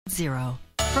0.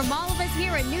 From all of us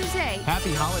here at News 8.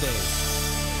 Happy holidays.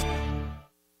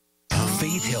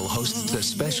 Faith Hill hosts the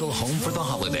special Home for the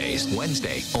Holidays,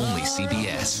 Wednesday, only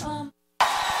CBS.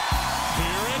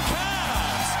 Here it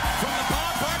comes from the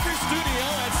Bob Barker studio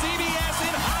at CBS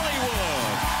in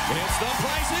Hollywood. It's The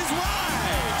Price is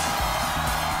Right.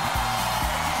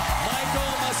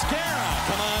 Michael Mascara,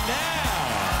 come on down.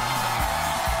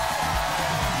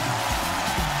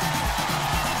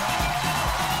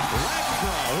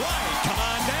 Lectra White, come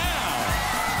on down.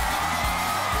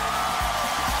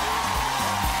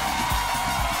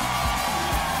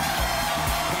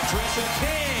 Patricia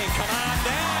King, come on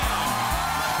down.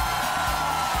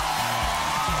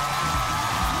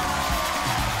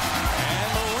 And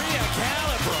Maria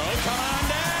Calabro, come on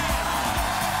down.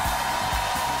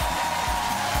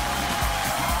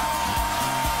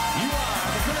 You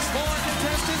are the first four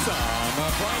contestants on The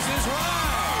Price is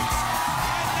Right.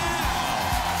 And now,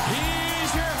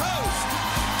 here's your host,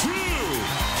 Drew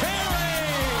Carey.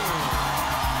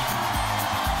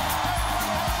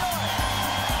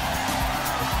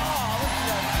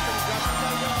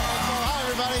 Hi,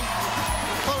 everybody.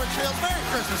 Cloverfield. Merry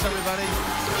Christmas, everybody.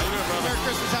 Merry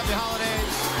Christmas, Happy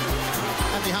Holidays,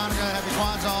 Happy Hanukkah, Happy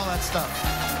Kwanzaa, all that stuff.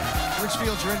 Rich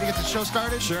Fields, you ready to get the show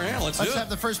started? Sure, yeah, let's do it. have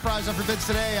the first prize up for bids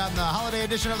today on the holiday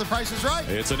edition of The Price is Right.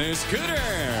 It's a new scooter.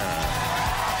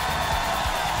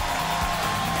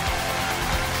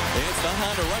 It's the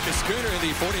Honda Ruckus scooter,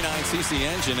 the 49cc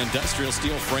engine, industrial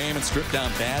steel frame, and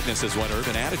stripped-down badness is what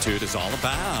Urban Attitude is all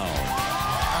about.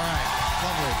 All right.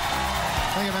 Lovely.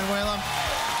 Thank you, Manuela.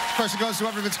 Of course, it goes to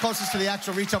whoever gets closest to the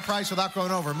actual retail price without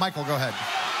going over. Michael, go ahead.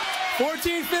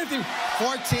 $14.50.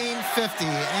 $14.50.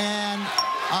 And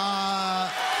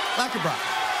Lacabra.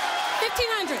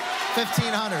 $1,500.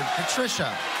 $1,500.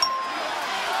 Patricia.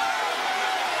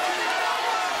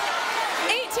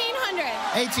 $1,800.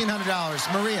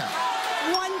 $1,800. Maria.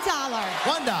 $1.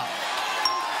 $1.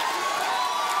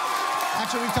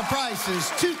 Actual retail price is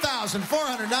 $2,499.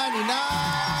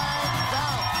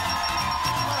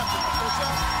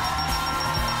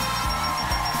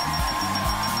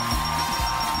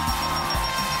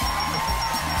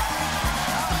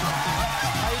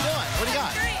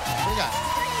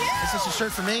 Is this a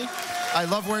shirt for me? I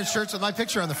love wearing shirts with my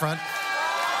picture on the front.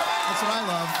 That's what I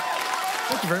love.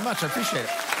 Thank you very much. I appreciate it.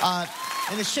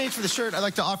 In exchange for the shirt, I'd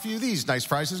like to offer you these nice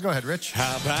prizes. Go ahead, Rich.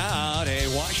 How about a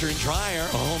washer and dryer,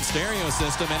 a home stereo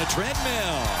system, and a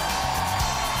treadmill?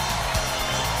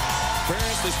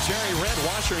 First, this cherry red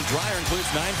washer and dryer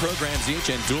includes 9 programs each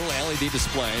and dual LED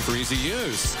display for easy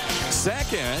use.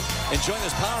 Second, enjoy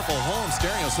this powerful home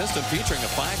stereo system featuring a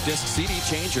 5-disc CD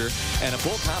changer and a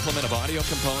full complement of audio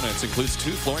components. Includes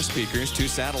 2 floor speakers, 2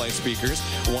 satellite speakers,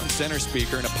 1 center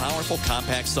speaker, and a powerful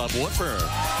compact subwoofer.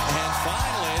 And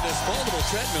finally, this foldable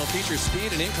treadmill features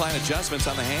speed and incline adjustments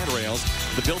on the handrails.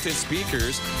 The built-in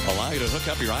speakers allow you to hook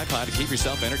up your iPod to keep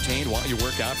yourself entertained while you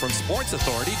work out from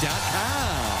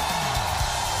sportsauthority.com.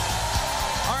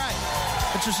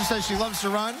 Patricia says she loves to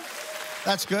run.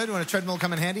 That's good. When a treadmill will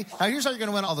come in handy. Now, here's how you're going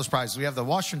to win all those prizes. We have the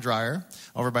washer and dryer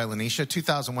over by Lanisha,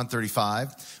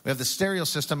 $2,135. We have the stereo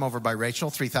system over by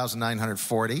Rachel,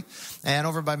 $3,940. And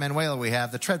over by Manuela, we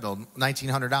have the treadmill,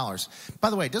 $1,900. By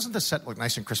the way, doesn't the set look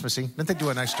nice and Christmassy? Didn't they do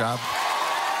a nice job?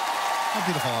 How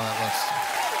beautiful all that looks.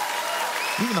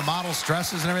 Even the models'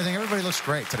 dresses and everything. Everybody looks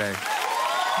great today.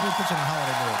 Really puts you in a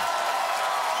holiday mood.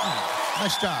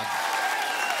 Nice job.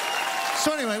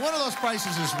 So anyway, one of those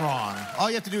prices is wrong. All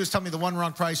you have to do is tell me the one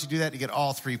wrong price. You do that, you get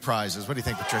all 3 prizes. What do you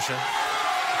think, Patricia?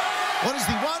 What is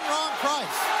the one wrong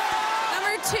price?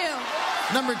 Number 2.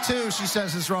 Number 2, she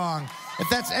says, is wrong. If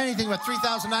that's anything but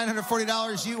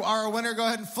 $3,940, you are a winner. Go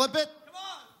ahead and flip it. Come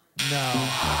on. No.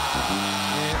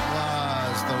 It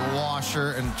was the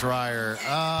washer and dryer.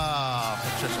 Ah,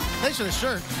 Patricia. Thanks for the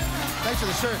shirt. Thanks for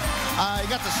the shirt. You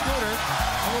got the scooter,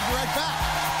 and we'll be right back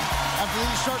after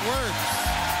these short words.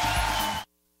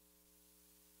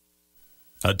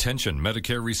 Attention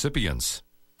Medicare recipients.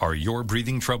 Are your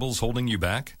breathing troubles holding you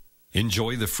back?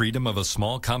 Enjoy the freedom of a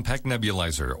small compact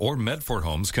nebulizer or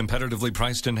Med4Home's competitively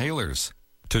priced inhalers.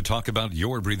 To talk about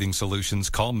your breathing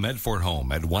solutions, call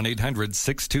Med4Home at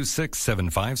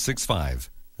 1-800-626-7565.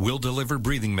 We'll deliver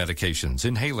breathing medications,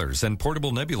 inhalers, and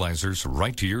portable nebulizers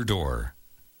right to your door.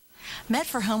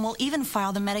 Med4Home will even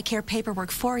file the Medicare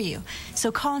paperwork for you.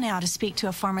 So call now to speak to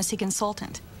a pharmacy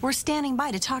consultant. We're standing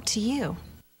by to talk to you.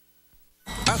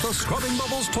 At the Scrubbing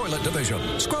Bubbles Toilet Division,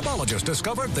 scrubologists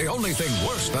discovered the only thing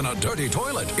worse than a dirty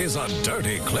toilet is a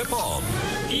dirty clip-on.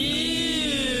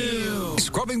 Ew!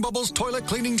 Scrubbing Bubbles Toilet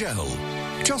Cleaning Gel.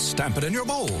 Just stamp it in your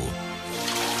bowl.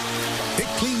 It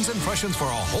cleans and freshens for a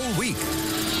whole week.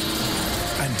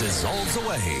 And dissolves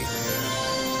away.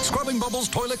 Scrubbing Bubbles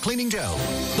Toilet Cleaning Gel,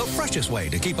 the freshest way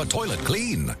to keep a toilet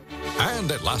clean.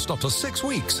 And it lasts up to 6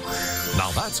 weeks.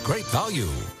 Now that's great value.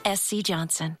 SC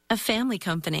Johnson, a family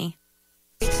company.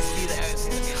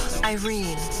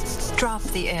 Irene, drop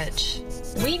the itch.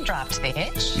 We dropped the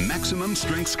itch. Maximum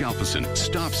Strength Scalpicin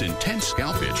stops intense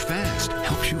scalp itch fast.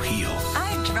 Helps you heal.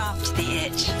 I dropped the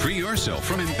itch. Free yourself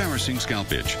from embarrassing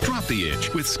scalp itch. Drop the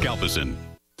itch with Scalpicin.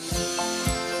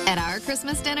 At our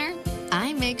Christmas dinner,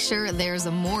 I make sure there's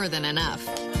more than enough.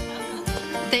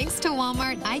 Thanks to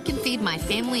Walmart, I can feed my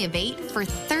family of 8 for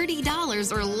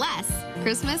 $30 or less.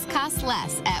 Christmas costs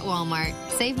less at Walmart.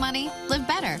 Save money, live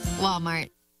better. Walmart.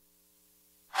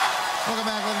 Welcome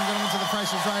back, ladies and gentlemen, to The Price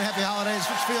is Right. Happy holidays.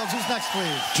 Rich Fields, who's next,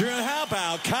 please? Drew, how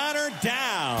about Connor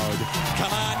Dowd?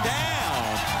 Come on down.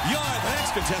 You're the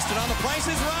next contestant on The Price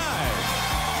is Right.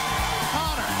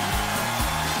 Connor.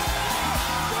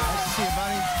 Nice to see you,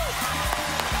 buddy.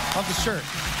 Love the shirt.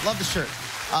 Love the shirt.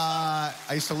 I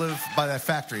used to live by that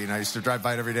factory, and I used to drive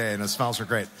by it every day, and the smells were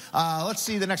great. Let's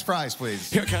see the next prize, please.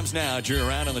 Here comes now, Drew,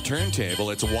 around on the turntable.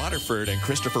 It's Waterford and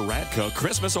Christopher Radko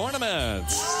Christmas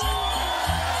ornaments.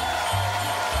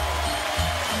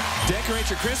 Decorate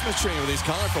your Christmas tree with these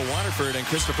colorful Waterford and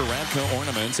Christopher Radko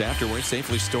ornaments. Afterwards,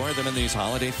 safely store them in these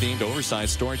holiday-themed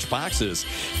oversized storage boxes.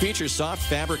 Features soft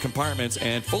fabric compartments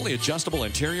and fully adjustable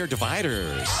interior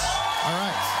dividers. All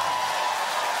right.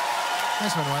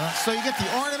 Nice, Manuela. So you get the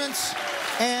ornaments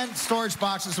and storage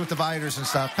boxes with dividers and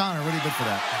stuff. Connor, what do you bid for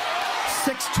that?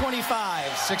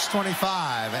 $625.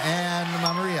 $625. And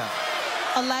Maria?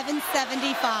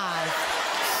 $11.75.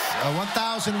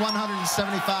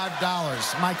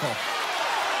 $1,175. Michael?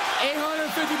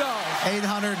 $850.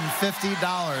 $850.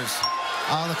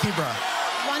 Lakibra?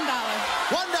 $1.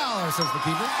 $1, says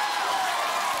Lakibra.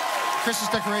 Christmas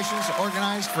decorations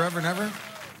organized forever and ever.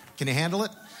 Can you handle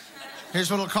it? Here's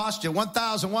what it'll cost you.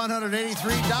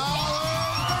 $1,183.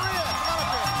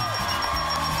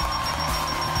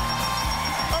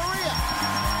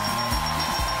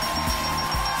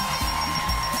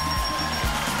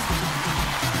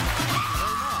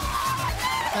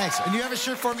 Thanks. And you have a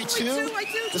shirt for me, too? I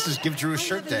do. This is Give Drew a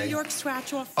Shirt Day. New York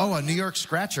Scratch-Off. Oh, a New York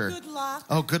Scratcher. Good luck.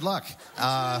 Oh, good luck.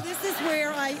 This is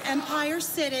where Empire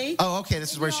City. Oh, okay.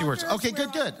 This is where she works. Okay,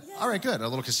 good. All right, good. A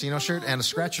little casino shirt and a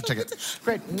scratcher ticket.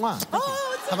 Great. Mwah. How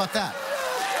about that?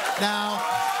 Now,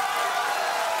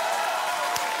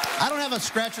 I don't have a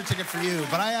scratcher ticket for you,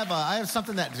 but I have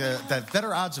something that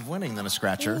better odds of winning than a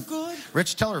scratcher. Oh, good.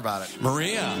 Rich, tell her about it.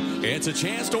 Maria, it's a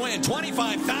chance to win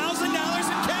 $25,000 in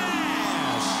cash.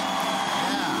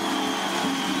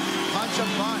 Punch a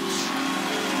bunch.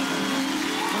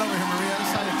 Come over here, Maria. This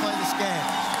is how you play this game.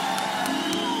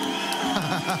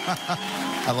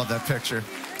 I love that picture.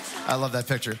 I love that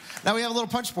picture. Now we have a little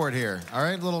punch board here. All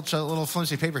right, little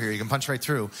flimsy paper here. You can punch right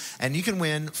through, and you can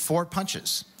win 4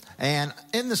 punches. And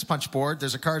in this punch board,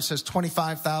 there's a card that says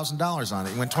 $25,000 on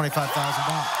it. You win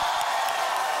 $25,000.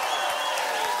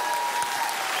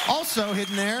 Also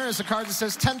hidden there is a card that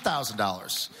says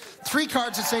 $10,000. 3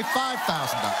 cards that say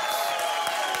 $5,000.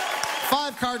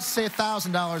 5 cards say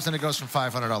 $1,000, and it goes from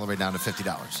 $500 all the way down to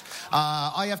 $50.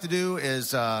 All you have to do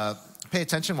is pay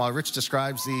attention while Rich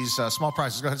describes these small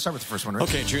prizes. Go ahead and start with the first one, Rich.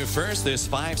 Okay, Drew, first, this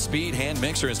 5-speed hand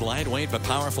mixer is lightweight but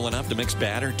powerful enough to mix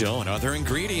batter, dough, and other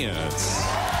ingredients.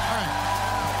 All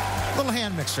right. Little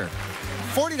hand mixer.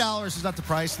 $40 is not the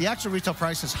price. The actual retail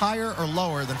price is higher or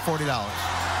lower than $40.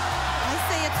 I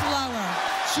say it's lower.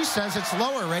 She says it's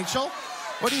lower, Rachel.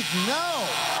 What do you know?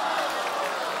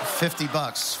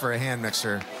 $50 for a hand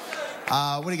mixer.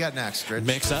 What do you got next, Rich?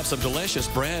 Mix up some delicious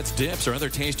breads, dips, or other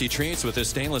tasty treats with this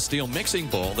stainless steel mixing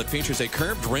bowl that features a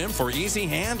curved rim for easy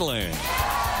handling.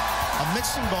 A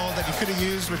mixing bowl that you could have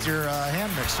used with your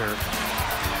hand mixer.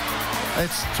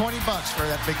 It's $20 for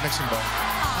that big mixing bowl.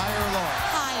 Higher or lower?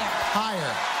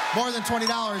 Higher. More than $20,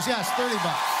 yes, $30.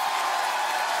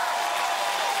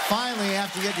 Finally, you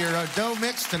have to get your dough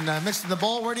mixed and mixed in the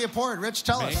bowl. Where do you pour it, Rich?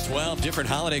 Tell us. Make 12 different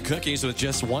holiday cookies with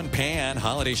just one pan.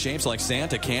 Holiday shapes like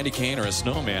Santa, candy cane, or a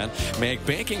snowman. Make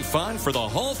baking fun for the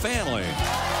whole family.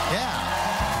 Yeah,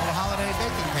 a little holiday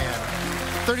baking pan.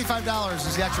 $35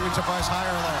 is the actual retail price. Higher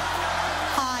or lower?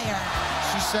 Higher.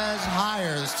 She says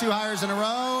higher. There's 2 highers in a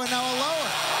row, and now a lower.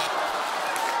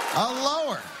 A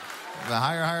lower. The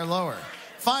higher, lower.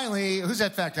 Finally, who's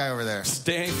that fat guy over there?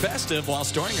 Stay festive while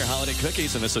storing your holiday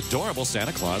cookies in this adorable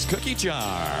Santa Claus cookie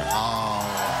jar. Oh,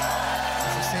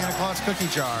 it's a Santa Claus cookie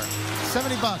jar.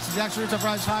 $70. Is the actual retail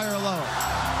price higher or lower?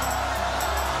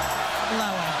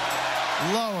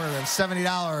 Lower than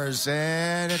 $70,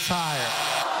 and it's higher.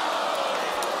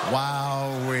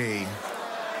 Wowee.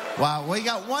 Wow, well, you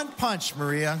got 1 punch,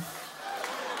 Maria.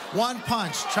 One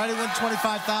punch. Try to win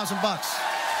 $25,000.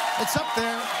 It's up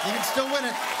there. You can still win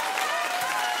it.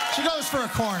 She goes for a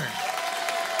corner.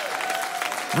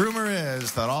 Rumor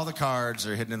is that all the cards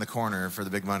are hidden in the corner for the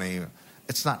big money.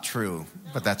 It's not true,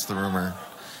 but that's the rumor.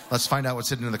 Let's find out what's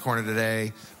hidden in the corner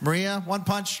today. Maria, one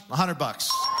punch, $100.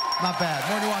 Not bad.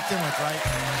 More than you walked in with, right?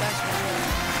 Thanks, Maria.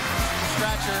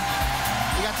 Scratcher.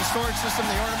 You got the storage system,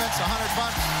 the ornaments,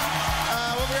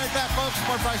 $100. We'll be right back, folks.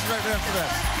 More prices right after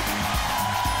this.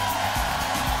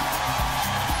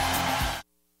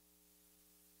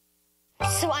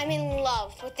 So I'm in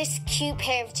love with this cute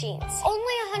pair of jeans.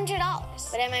 Only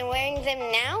 $100. But am I wearing them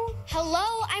now? Hello,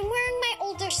 I'm wearing my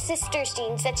older sister's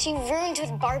jeans that she ruined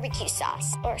with barbecue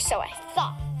sauce. Or so I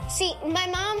thought. See, my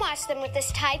mom washed them with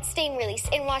this Tide stain release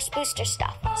and wash booster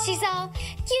stuff. She's all,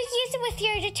 you use it with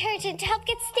your detergent to help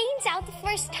get stains out the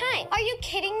first time. Are you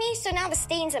kidding me? So now the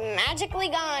stains are magically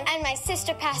gone and my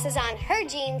sister passes on her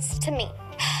jeans to me.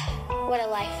 What a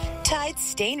life. Tide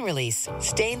stain release.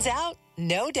 Stains out,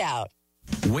 no doubt.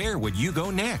 Where would you go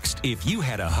next if you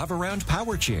had a hover-round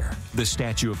power chair? The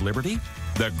Statue of Liberty?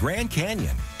 The Grand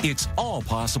Canyon? It's all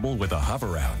possible with a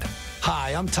hover-round.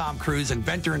 Hi, I'm Tom Cruise,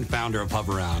 inventor and founder of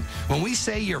Hoveround. When we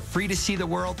say you're free to see the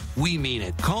world, we mean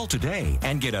it. Call today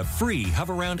and get a free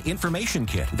Hoveround information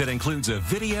kit that includes a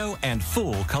video and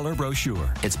full color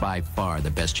brochure. It's by far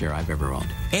the best chair I've ever owned.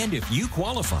 And if you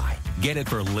qualify, get it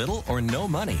for little or no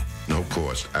money. No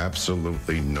cost.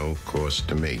 Absolutely no cost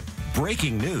to me.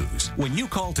 Breaking news. When you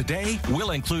call today,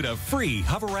 we'll include a free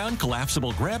Hoveround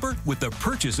collapsible grabber with the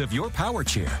purchase of your power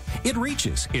chair. It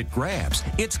reaches, it grabs,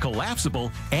 it's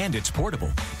collapsible, and it's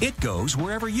portable. It goes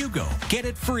wherever you go. Get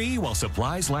it free while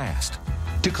supplies last.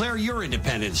 Declare your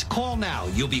independence. Call now.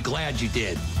 You'll be glad you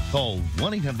did. Call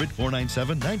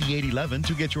 1-800-497-9811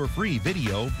 to get your free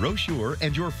video, brochure,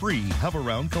 and your free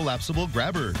Hoveround collapsible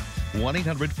grabber.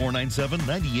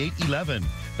 1-800-497-9811.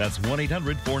 That's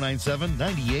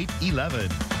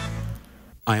 1-800-497-9811.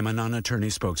 I am a non-attorney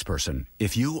spokesperson.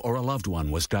 If you or a loved one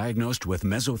was diagnosed with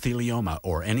mesothelioma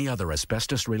or any other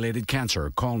asbestos-related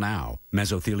cancer, call now.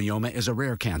 Mesothelioma is a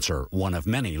rare cancer, one of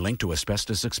many linked to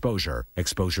asbestos exposure.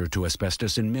 Exposure to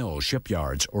asbestos in mills,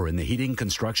 shipyards, or in the heating,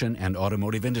 construction, and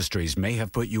automotive industries may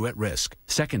have put you at risk.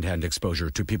 Secondhand exposure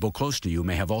to people close to you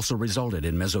may have also resulted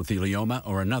in mesothelioma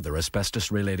or another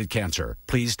asbestos-related cancer.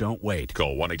 Please don't wait.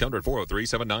 Call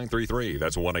 1-800-403-7933.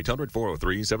 That's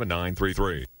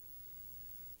 1-800-403-7933.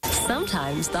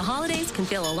 Sometimes the holidays can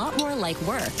feel a lot more like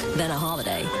work than a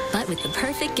holiday. But with the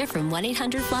perfect gift from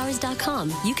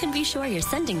 1-800-Flowers.com, you can be sure you're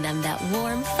sending them that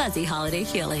warm, fuzzy holiday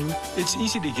feeling. It's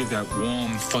easy to give that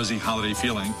warm, fuzzy holiday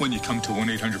feeling when you come to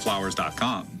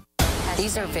 1-800-Flowers.com.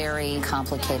 These are very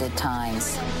complicated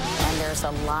times, and there's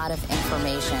a lot of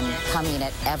information coming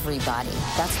at everybody.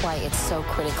 That's why it's so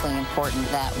critically important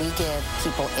that we give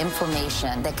people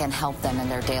information that can help them in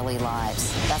their daily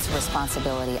lives. That's a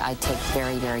responsibility I take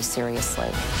very, very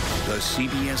seriously. The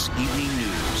CBS Evening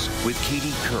News with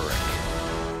Katie Couric.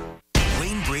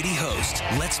 Wayne Brady hosts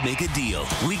Let's Make a Deal.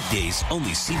 Weekdays,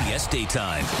 only CBS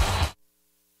Daytime.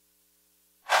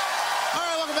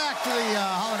 To the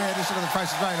holiday edition of The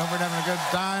Price is Right. Hope we're having a good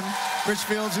time. Rich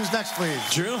Fields, who's next, please?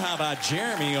 Drew, how about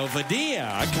Jeremy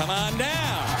Ovadia? Come on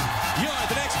down. You're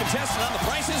the next contestant on The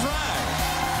Price is Right.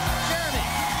 Jeremy.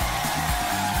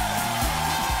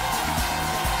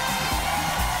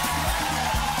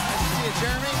 Nice to see you,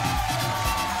 Jeremy.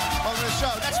 Welcome to the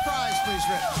show. Next prize, please,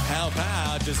 Rich. How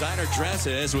about designer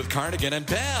dresses with cardigan and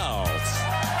belt?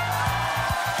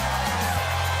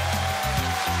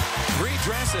 3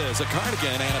 dresses, a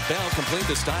cardigan, and a belt complete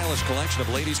the stylish collection of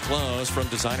ladies' clothes from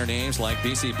designer names like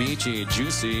BC Beachy,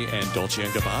 Juicy, and Dolce &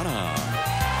 Gabbana. All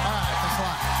right, thanks a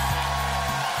lot.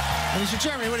 And Mr.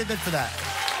 Jeremy, what did you bid for that?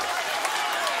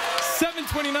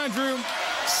 $729, Drew.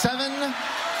 $729.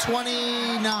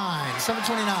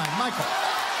 Michael.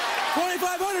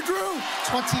 $2,500, Drew.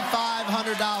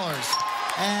 $2,500.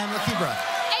 And Lakibra.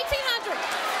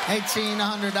 $1,800.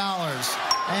 $1,800.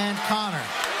 And Connor.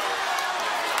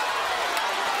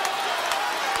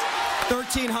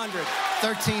 $1,300.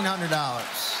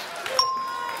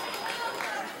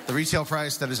 $1,300. The retail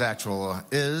price that is actual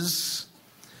is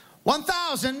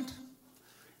 $1,307.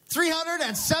 Connor.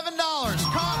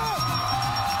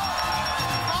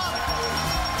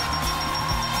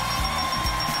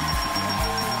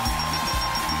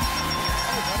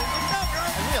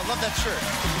 I love that shirt.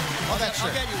 Love that shirt.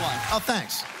 I'll get you one. Oh,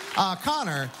 thanks.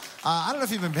 Connor, I don't know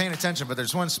if you've been paying attention, but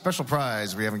there's one special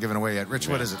prize we haven't given away yet. Rich,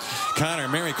 what is it? Connor,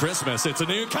 Merry Christmas. It's a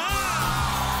new car.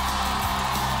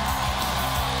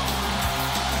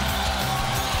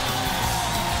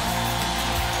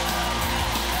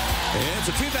 It's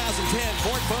a 2010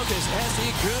 Ford Focus SE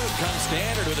Coupe. Comes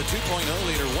standard with a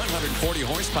 2.0-liter, 140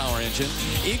 horsepower engine,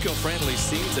 eco-friendly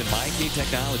seats, and MyKey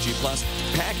technology, plus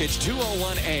package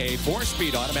 201A,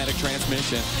 4-speed automatic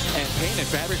transmission, and paint and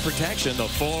fabric protection. The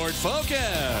Ford Focus.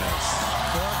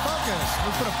 Ford Focus.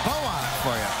 We'll put a bow on it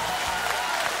for you.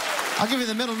 I'll give you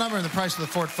the middle number and the price of the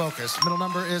Ford Focus. Middle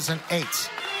number is an 8.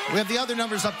 We have the other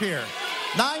numbers up here.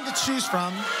 9 to choose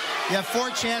from. You have 4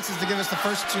 chances to give us the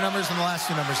first 2 numbers and the last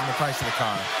 2 numbers and the price of the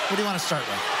car. What do you want to start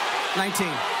with? 19.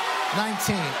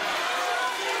 19.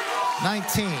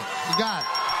 19. You got it.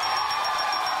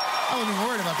 I wasn't even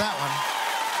worried about that one.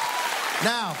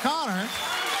 Now, Connor,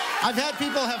 I've had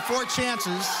people have 4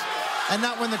 chances and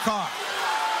not win the car.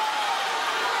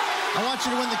 I want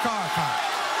you to win the car, Connor.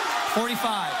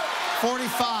 45. 45.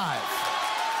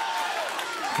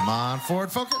 Come on,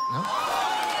 Ford Focus. No.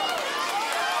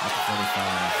 Not the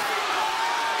 45.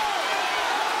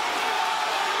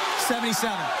 77.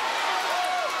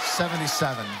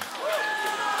 77.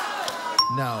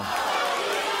 No.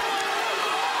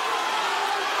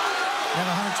 We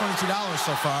have $122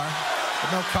 so far,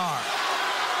 but no car.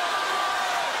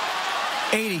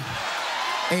 80.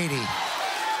 80.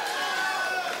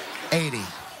 80.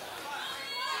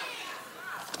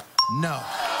 No.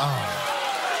 Oh.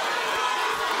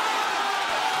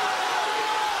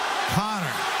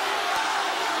 Connor.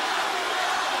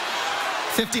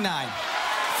 59.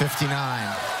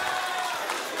 59.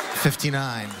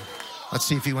 59. Let's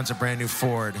see if he wins a brand new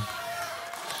Ford.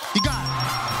 You got it.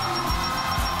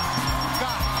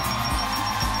 Got it.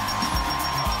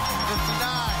 59.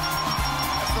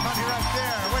 That's the money right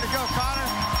there. Way to go, Connor.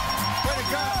 Way to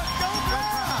go. Go,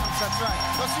 Browns. That's right.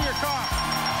 Go see your car.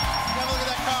 Have a look at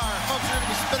that car. Folks are going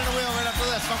to be spinning a wheel right after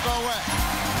this. Don't go away.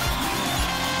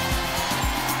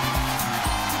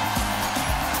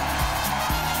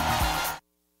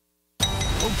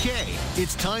 Okay,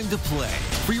 it's time to play.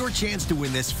 For your chance to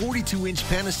win this 42-inch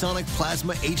Panasonic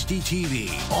Plasma HD TV,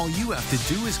 all you have to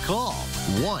do is call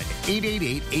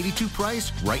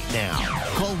 1-888-82-PRICE right now.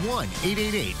 Call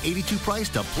 1-888-82-PRICE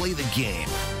to play the game.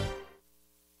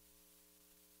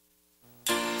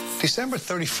 December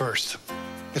 31st.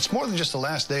 It's more than just the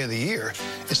last day of the year.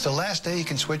 It's the last day you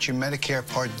can switch your Medicare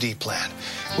Part D plan.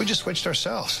 We just switched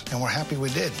ourselves, and we're happy we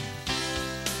did.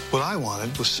 What I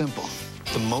wanted was simple.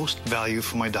 The most value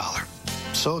for my dollar.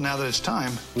 So now that it's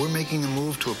time, we're making the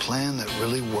move to a plan that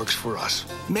really works for us.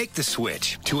 Make the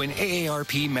switch to an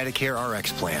AARP Medicare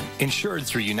RX plan, insured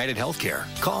through United Healthcare.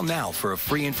 Call now for a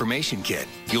free information kit.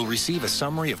 You'll receive a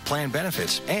summary of plan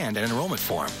benefits and an enrollment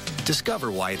form.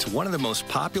 Discover why it's one of the most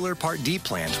popular Part D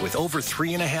plans with over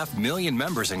 3.5 million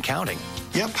members and counting.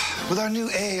 Yep, with our new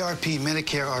AARP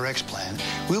Medicare RX plan,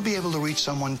 we'll be able to reach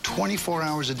someone 24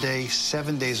 hours a day,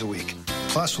 7 days a week.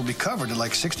 Plus, we'll be covered at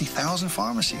like 60,000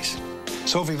 pharmacies.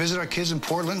 So if we visit our kids in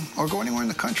Portland or go anywhere in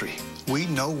the country, we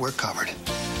know we're covered.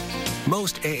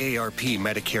 Most AARP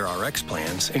Medicare RX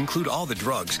plans include all the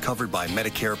drugs covered by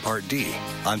Medicare Part D.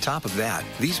 On top of that,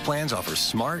 these plans offer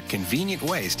smart, convenient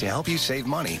ways to help you save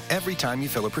money every time you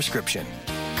fill a prescription.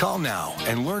 Call now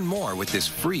and learn more with this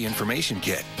free information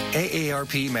kit.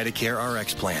 AARP Medicare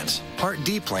RX plans. Part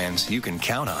D plans you can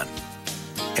count on.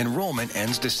 Enrollment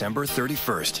ends December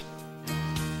 31st.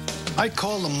 I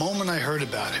called the moment I heard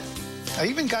about it. I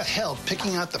even got help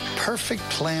picking out the perfect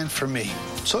plan for me.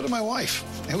 So did my wife.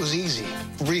 It was easy,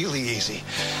 really easy.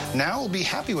 Now we'll be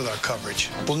happy with our coverage.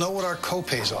 We'll know what our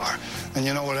co-pays are. And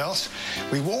you know what else?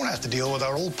 We won't have to deal with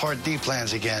our old Part D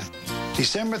plans again.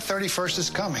 December 31st is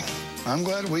coming. I'm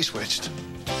glad we switched.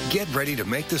 Get ready to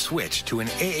make the switch to an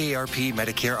AARP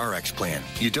Medicare RX plan.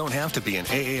 You don't have to be an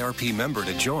AARP member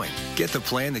to join. Get the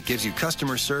plan that gives you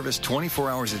customer service 24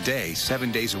 hours a day,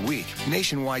 7 days a week,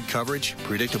 nationwide coverage,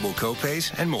 predictable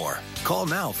copays, and more. Call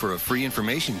now for a free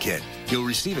information kit. You'll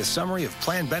receive a summary of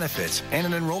plan benefits and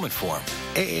an enrollment form.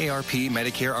 AARP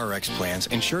Medicare RX plans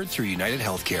insured through United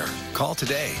Healthcare. Call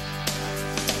today.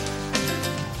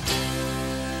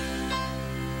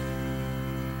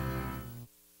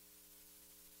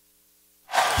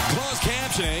 Closed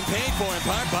captioning paid for in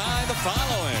part by the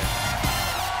following.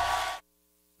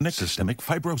 Systemic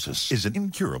fibrosis is an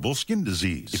incurable skin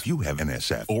disease. If you have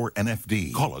NSF or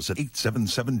NFD, call us at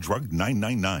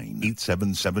 877-DRUG-999.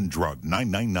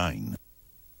 877-DRUG-999.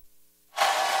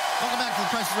 Welcome back to The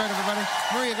Price is Right, everybody.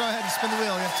 Maria, go ahead and spin the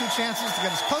wheel. You have 2 chances to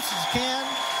get as close as you can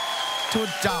to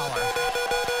 $1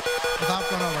 without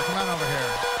going over. Come on over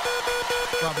here.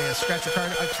 Probably a scratcher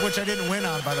card, which I didn't win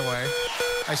on, by the way.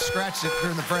 I scratched it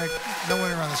during the break. No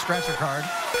winner on the scratcher card.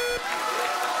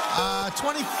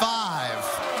 25.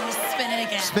 Spin it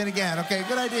again. Spin again. Okay,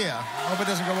 good idea. Hope it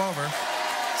doesn't go over.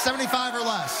 75 or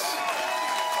less.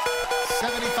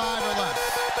 75 or less.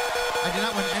 I did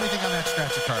not win anything on that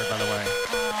scratcher card, by the way.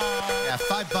 Yeah,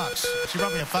 $5. She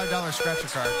brought me a $5 scratcher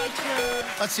card.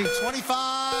 Let's see,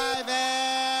 25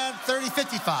 and 30,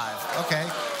 55. Okay,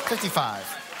 55.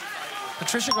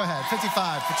 Patricia, go ahead. 55.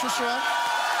 Patricia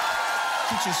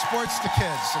teaches sports to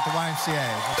kids at the YMCA.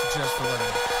 That's what she does for a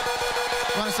living.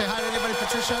 You want to say hi to anybody,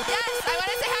 Patricia? Yes, I want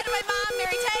to say hi to my mom,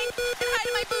 Mary Tank, and hi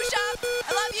to my boo shop.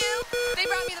 I love you. They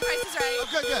brought me The Price is Right. Oh,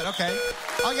 good, okay.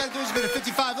 All you got to do is be to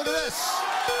 55. Look at this.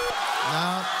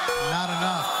 No, not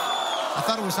enough. I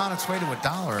thought it was on its way to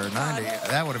 $1.90.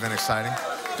 That would have been exciting.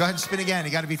 Go ahead and spin again.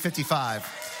 You got to be 55.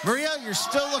 Maria, you're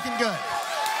still looking good.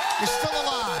 You're still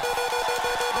alive.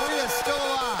 Maria's still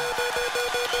alive.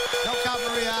 Don't count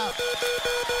Maria out.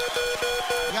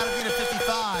 You got to be to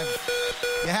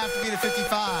 55. You have to be to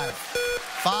 55.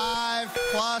 5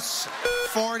 plus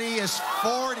 40 is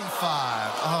 45.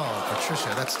 Oh,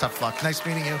 Patricia, that's tough luck. Nice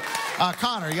meeting you.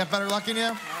 Connor, you got better luck in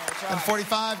you than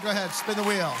 45? Go ahead, spin the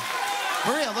wheel.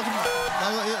 Maria's looking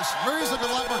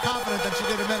a lot more confident than she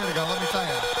did a minute ago, let me tell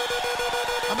you.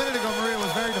 A minute ago, Maria was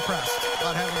very depressed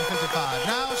about having a 55.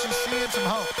 Now she's seeing some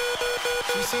hope.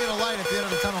 She's seeing a light at the end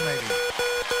of the tunnel, maybe.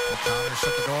 And Connor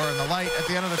shut the door, and the light at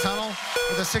the end of the tunnel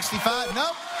with a 65.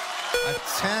 Nope. A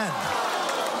 10.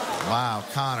 Wow,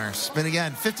 Connor. Spin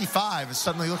again. 55 is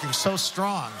suddenly looking so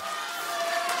strong.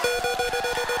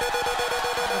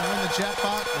 Gonna win the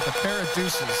jackpot with a pair of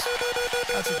deuces.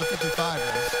 That's what the 55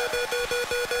 is.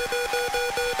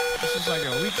 This is like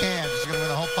a weekend she's going to win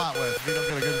the whole pot with if you don't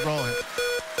get a good roll hit.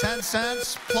 10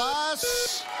 cents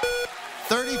plus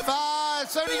 35.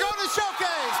 70. Go to the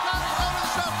showcase. Connor, go to the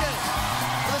showcase.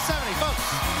 For the 70, folks.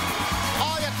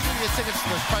 All you have to do to get tickets to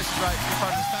The Price is Right, be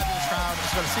part of this fabulous crowd,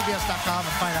 is go to CBS.com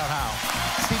and find out how.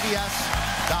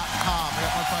 CBS.com. We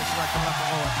got more Price is Right coming up in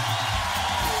a moment.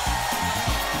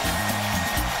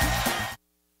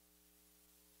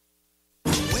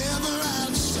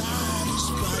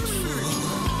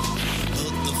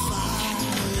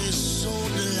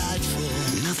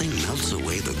 Nothing melts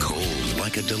away the cold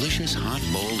like a delicious hot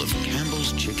bowl of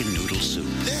Campbell's chicken noodle soup.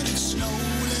 Let it snow,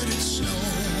 let it snow.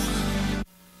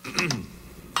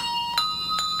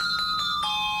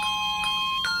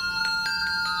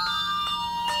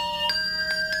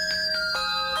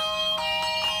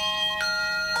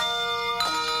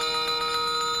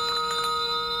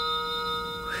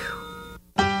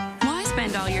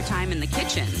 Spend all your time in the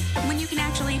kitchen when you can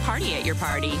actually party at your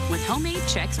party with homemade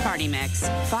Chex Party Mix.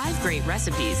 5 great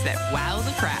recipes that wow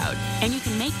the crowd, and you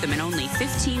can make them in only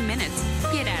 15 minutes.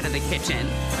 Get out of the kitchen.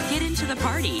 Get into the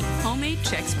party. Homemade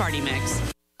Chex Party Mix.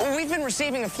 We've been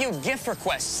receiving a few gift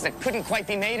requests that couldn't quite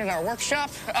be made in our workshop.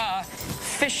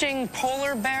 Fishing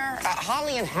polar bear,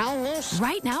 holly and howl moose.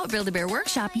 Right now at Build-A-Bear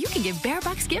Workshop, you can give Bear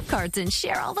Bucks gift cards and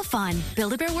share all the fun.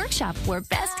 Build-A-Bear Workshop, where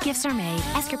best gifts are made.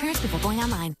 Ask your parents before going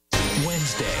online.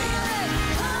 Wednesday.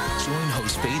 Join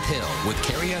host Faith Hill with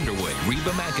Carrie Underwood,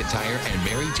 Reba McEntire, and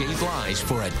Mary J. Blige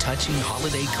for a touching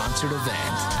holiday concert event.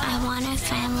 I want a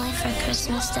family for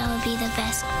Christmas that would be the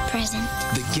best present.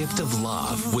 The gift of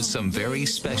love with some very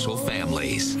special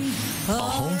families. A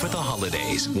Home for the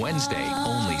Holidays, Wednesday,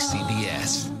 only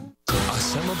CBS. A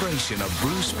celebration of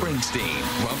Bruce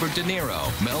Springsteen, Robert De Niro,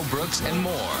 Mel Brooks, and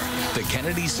more. The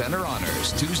Kennedy Center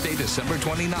Honors, Tuesday, December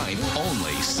 29th,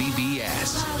 only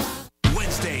CBS.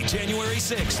 Wednesday, January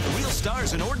 6th, real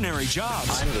stars in ordinary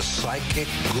jobs. I'm the psychic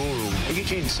guru.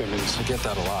 Eugene Simmons. I get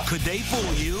that a lot. Could they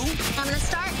fool you? I'm going to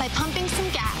start by pumping some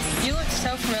gas. You look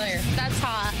so familiar. That's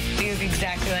hot. You look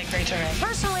exactly like Rachel Ray.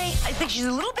 Personally, I think she's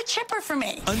a little bit chipper for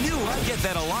me. A new I Get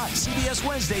That a Lot, CBS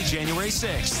Wednesday, January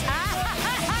 6th.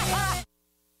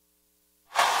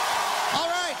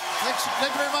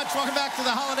 Thank you very much. Welcome back to the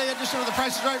holiday edition of The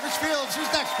Price is Right. Rich Fields, who's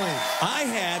next, please? I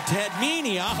have Ted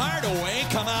Meania Hardaway.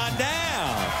 Come on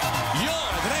down.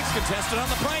 You're the next contestant on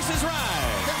The Price is Right.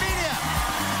 Ted Meania.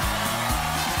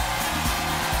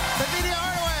 Ted Meania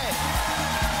Hardaway.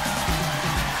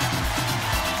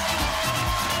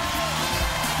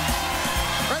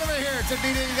 Right over here, Ted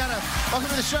Meania. Welcome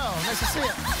to the show. Nice to see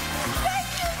you.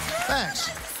 Thank you. Thanks.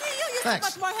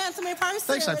 Thanks. So much more handsome in person.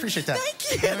 Thanks, I appreciate that.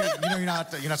 Thank you. You know you're not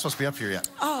supposed to be up here yet.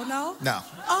 Oh, no? No.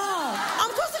 Oh,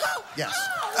 I'm supposed to go? Yes.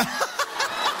 Oh.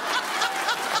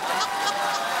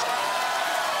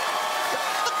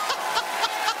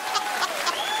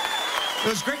 It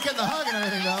was great getting the hug and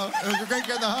everything, though. It was great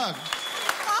getting the hug. Oh,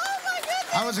 my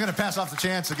goodness. I wasn't going to pass off the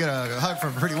chance to get a hug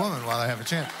from a pretty woman while I have a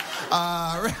chance.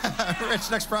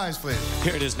 Rich, next prize, please.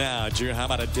 Here it is now, Drew. How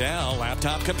about a Dell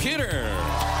laptop computer?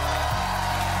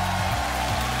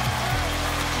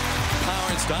 Power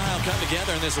and style come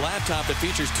together in this laptop that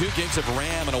features 2 gigs of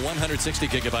RAM and a 160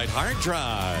 gigabyte hard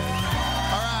drive.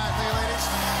 All right, ladies.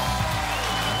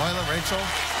 Moila, Rachel.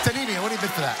 Tanivia, what do you bid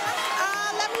for that?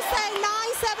 Let me say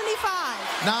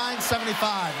 $9.75.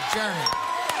 $9.75. Jeremy.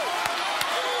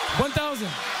 $1,000.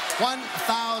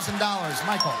 $1,000.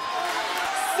 Michael.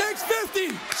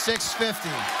 $650. $650.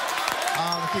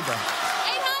 Lakibra.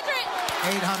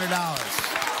 $800.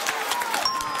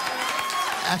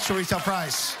 $800. Actual retail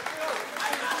price.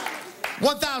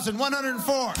 $1,104. Jeremy.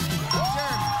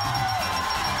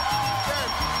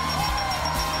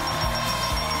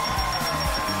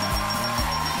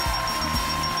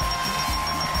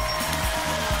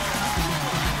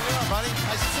 Buddy,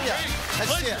 nice to see you. Nice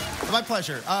to see you. My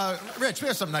pleasure. Rich, we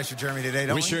have something nice for Jeremy today,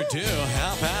 don't we? We sure do.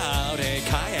 How about a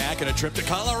kayak and a trip to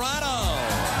Colorado?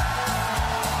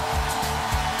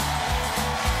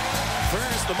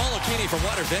 First, the Molokini from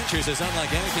Water Ventures is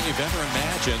unlike anything you've ever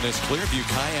imagined. This Clearview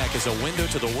kayak is a window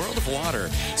to the world of water.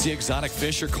 See exotic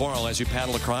fish or coral as you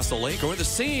paddle across the lake or the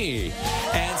sea.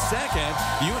 And second,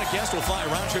 you and a guest will fly a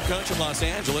round-trip coach from Los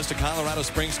Angeles to Colorado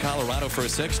Springs, Colorado for a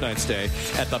 6-night stay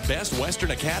at the Best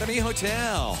Western Academy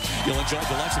Hotel. You'll enjoy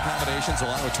deluxe accommodations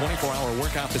along with 24-hour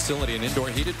workout facility and indoor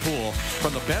heated pool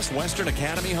from the Best Western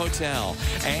Academy Hotel.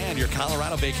 And your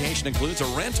Colorado vacation includes a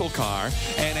rental car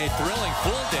and a thrilling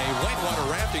full-day whitewater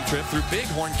rafting trip through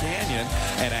Bighorn Canyon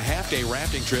and a half-day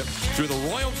rafting trip through the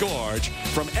Royal Gorge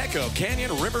from Echo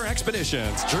Canyon River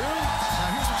Expeditions. Drew?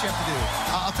 Now, here's what you have to do.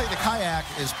 I'll tell you, the kayak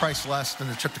is priced less than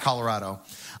the trip to Colorado.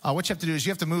 What you have to do is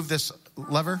you have to move this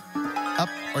lever up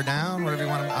or down, however you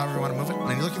want to move it.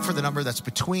 And you're looking for the number that's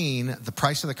between the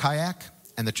price of the kayak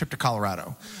and the trip to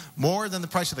Colorado. More than the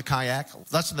price of the kayak,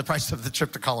 less than the price of the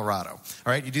trip to Colorado. All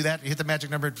right, you do that, you hit the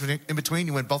magic number in between,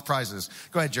 you win both prizes.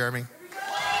 Go ahead, Jeremy.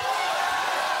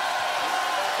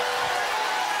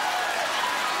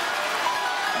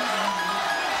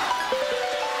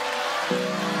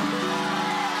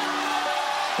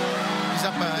 He's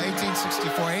up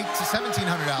 $1,864,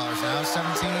 $1,700 now.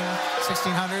 $1,700,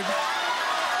 $1,600,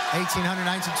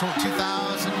 $1,800,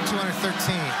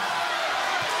 $2,213.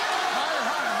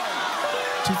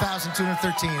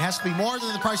 $2,213. Has to be more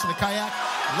than the price of the kayak,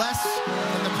 less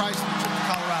than the price of the trip to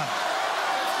Colorado.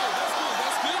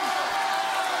 That's good.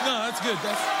 No, that's good.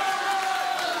 That's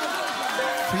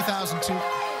 3,200,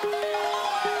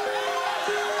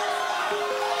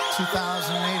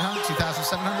 2,800,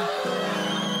 2,700.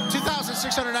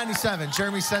 2,697.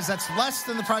 Jeremy says that's less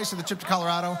than the price of the trip to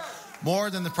Colorado, more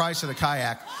than the price of the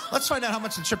kayak. Let's find out how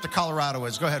much the trip to Colorado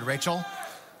is. Go ahead, Rachel.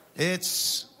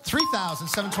 It's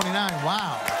 $3,729.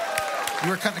 Wow.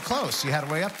 You were cutting it close. You had it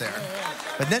way up there.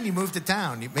 But then you moved it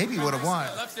down. Maybe you would have won.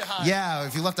 Yeah,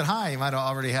 if you left it high, you might have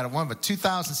already had it won. But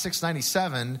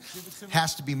 $2,697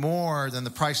 has to be more than the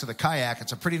price of the kayak.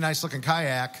 It's a pretty nice looking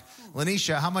kayak.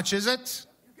 Lanisha, how much is it?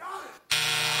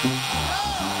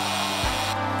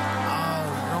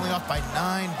 Off by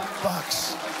 $9.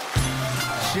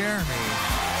 Jeremy.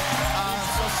 I'm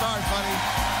so sorry, buddy.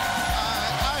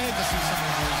 I hate to see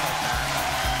somebody lose like that.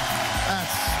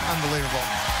 That's unbelievable.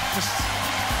 Just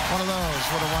one of those.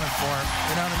 Would have won it for him.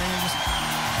 You know what I mean?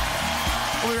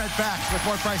 We'll be right back with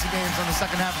more pricey games on the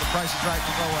second half of The Price is Right.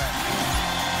 Go away.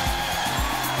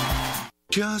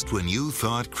 Just when you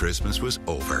thought Christmas was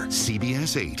over,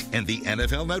 CBS 8 and the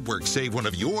NFL Network save one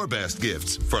of your best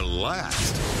gifts for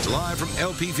last. Live from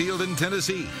LP Field in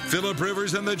Tennessee, Phillip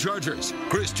Rivers and the Chargers,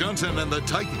 Chris Johnson and the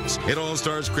Titans. It all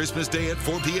starts Christmas Day at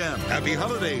 4 p.m. Happy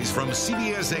holidays from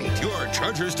CBS 8, your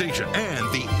Charger station, and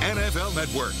the NFL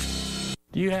Network.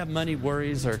 Do you have money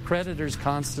worries or creditors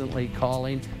constantly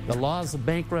calling? The laws of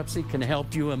bankruptcy can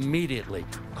help you immediately.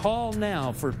 Call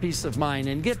now for peace of mind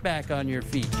and get back on your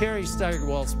feet. Carrie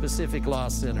Steigerwald Pacific Law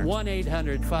Center,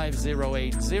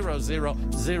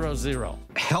 1-800-508-0000.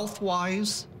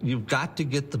 Health-wise, you've got to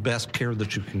get the best care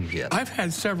that you can get. I've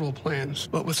had several plans,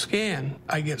 but with SCAN,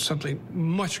 I get something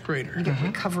much greater. You get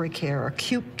recovery care,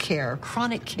 acute care,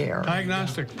 chronic care.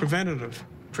 Diagnostic, preventative.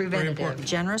 Preventative,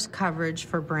 generous coverage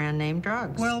for brand name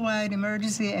drugs. Worldwide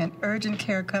emergency and urgent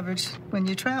care coverage when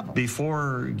you travel.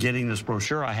 Before getting this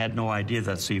brochure, I had no idea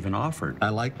that's even offered. I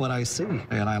like what I see,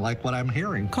 and I like what I'm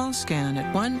hearing. Call SCAN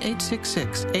at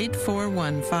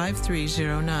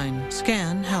 1-866-841-5309.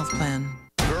 SCAN Health Plan.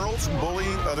 Girls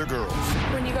bullying other girls.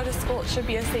 When you go to school, it should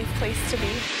be a safe place to be.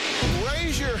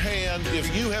 Raise your hand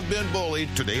if you have been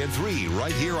bullied. Today at 3,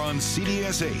 right here on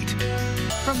CBS 8.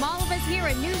 From all of us here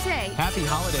at News 8. Happy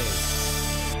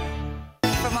holidays.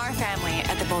 From our family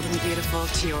at the Bold and the Beautiful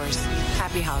to yours,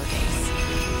 happy holidays.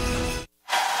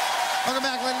 Welcome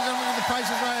back, ladies and gentlemen. The Price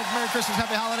is Right. Merry Christmas,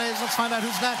 happy holidays. Let's find out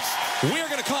who's next. We're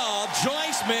going to call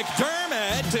Joyce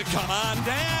McDermott to come on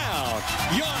down.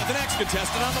 You're the next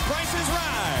contestant on The Price is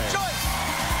Right. Joyce!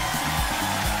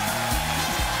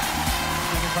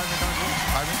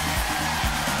 Pardon me.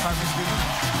 Department Scooby.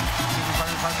 Fire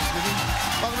Department Scooby.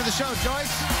 Welcome to the show, Joyce.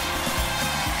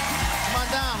 Come on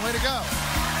down. Way to go.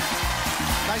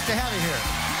 Nice to have you here.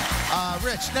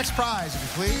 Rich, next prize, if you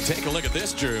please. Take a look at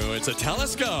this, Drew. It's a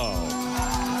telescope.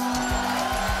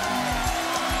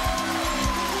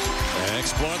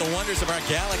 Explore the wonders of our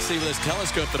galaxy with this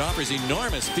telescope that offers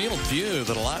enormous field view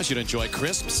that allows you to enjoy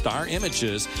crisp star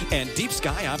images and deep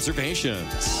sky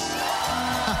observations.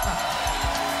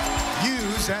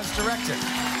 Use as directed.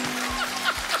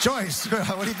 Joyce,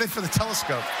 what do you bid for the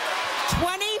telescope?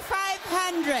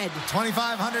 $2,500.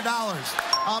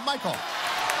 $2,500. Michael.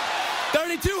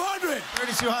 $3,200.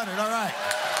 $3,200. All right.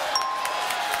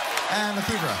 And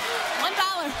Lakibra. $1.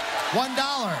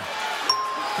 $1.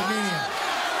 Comedian.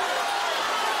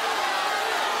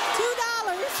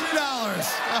 $2.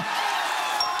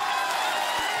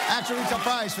 Actual retail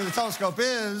price for the telescope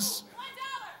is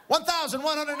 $1,199.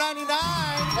 Comedian,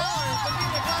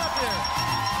 come up here.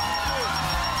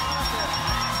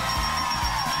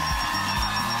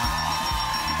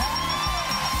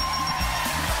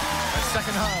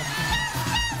 Second hug.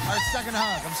 Our second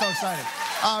hug. I'm so excited.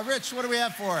 Rich, what do we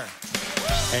have for it?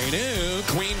 A new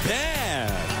Queen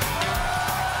Pad.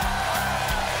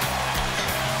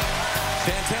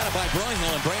 Pantana by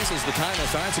Broyhill embraces the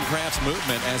timeless arts and crafts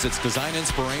movement as its design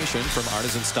inspiration, from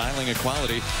artisan styling and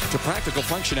quality to practical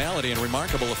functionality and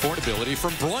remarkable affordability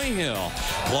from Broyhill.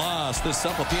 Plus, this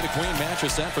Supplepedic Queen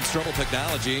mattress set from Strobel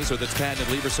Technologies with its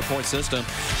patented lever support system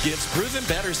gives proven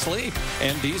better sleep.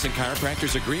 MDs and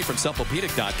chiropractors agree from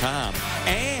Supplepedic.com.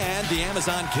 And the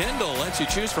Amazon Kindle lets you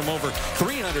choose from over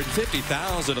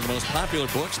 350,000 of the most popular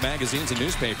books, magazines, and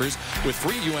newspapers. With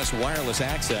free U.S. wireless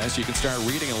access, you can start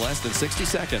reading in less than 60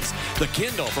 seconds. The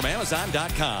Kindle from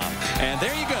Amazon.com. And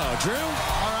there you go, Drew. All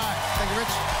right. Thank you, Rich.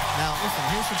 Now, listen,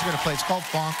 here's what you're going to play. It's called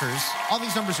Bonkers. All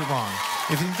these numbers are wrong.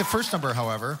 If you think the first number,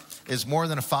 however, is more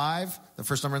than a 5, the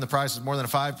first number in the prize is more than a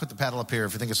 5, put the paddle up here.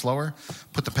 If you think it's lower,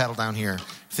 put the paddle down here. If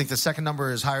you think the second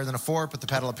number is higher than a 4, put the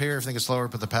paddle up here. If you think it's lower,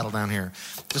 put the paddle down here.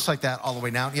 Just like that all the way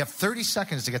down. You have 30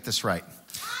 seconds to get this right.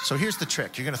 So here's the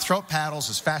trick. You're going to throw up paddles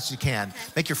as fast as you can.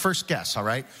 Make your first guess, all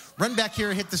right? Run back here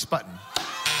and hit this button.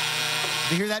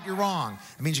 If you hear that, you're wrong.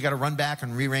 It means you got to run back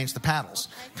and rearrange the paddles.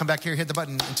 Come back here, hit the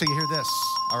button until you hear this,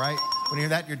 all right? When you hear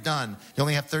that, you're done. You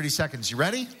only have 30 seconds. You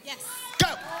ready? Yes. Go!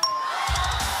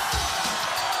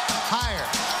 Higher,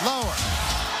 lower,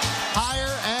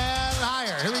 higher, and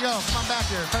higher. Here we go. Come on back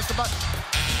here. Press the button.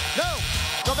 No!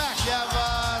 Go back. You have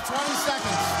 20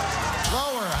 seconds.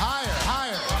 Lower, higher,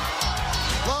 higher.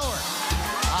 Lower,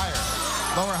 higher.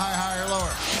 Lower, higher, higher,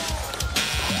 lower.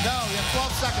 No, you have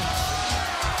 12 seconds.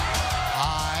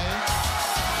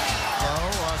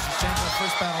 She's changing the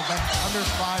first battle back under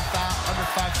 5,000.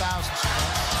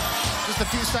 Just a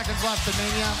few seconds left, the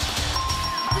Mania.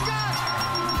 You got it!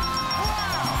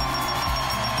 Wow!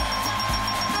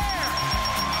 There!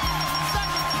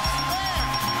 Seconds! There!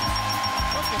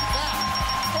 Look at that!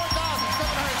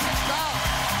 $4,706.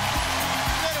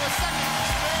 You did it with seconds.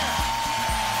 There!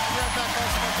 We'll be right back,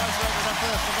 folks. More price records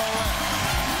after this. We'll go away.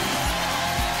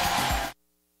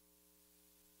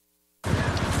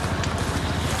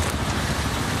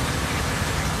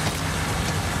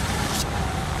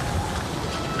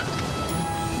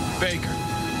 Baker,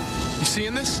 you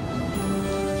seeing this?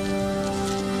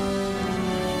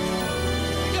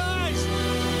 Guys,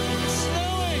 it's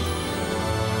snowing!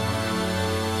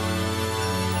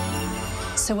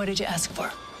 So what did you ask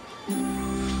for?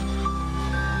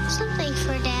 Something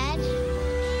for Dad.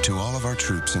 To all of our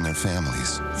troops and their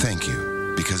families, thank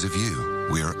you. Because of you,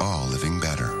 we are all living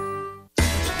better.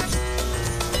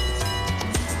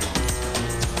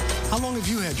 How long have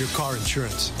you had your car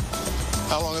insurance?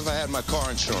 How long have I had my car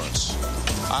insurance?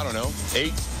 I don't know,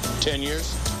 8, 10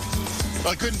 years?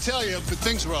 Well, I couldn't tell you, but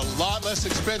things were a lot less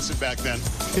expensive back then.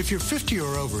 If you're 50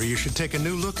 or over, you should take a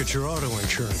new look at your auto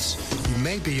insurance. You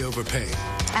may be overpaying.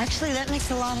 Actually, that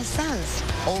makes a lot of sense.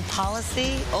 Old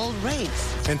policy, old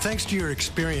rates. And thanks to your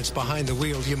experience behind the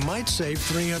wheel, you might save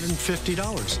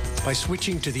 $350 by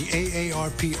switching to the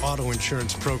AARP auto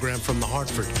insurance program from the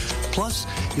Hartford. Plus,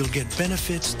 you'll get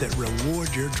benefits that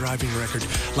reward your driving record,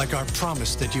 like our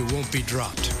promise that you won't be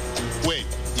dropped. Wait,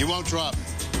 you won't drop me?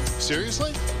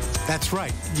 Seriously? That's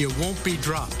right, you won't be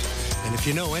dropped. And if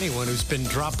you know anyone who's been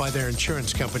dropped by their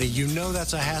insurance company, you know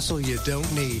that's a hassle you don't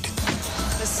need.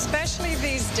 Especially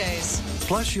these days.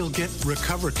 Plus, you'll get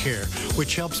Recover Care,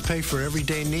 which helps pay for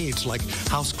everyday needs like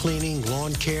house cleaning,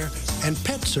 lawn care, and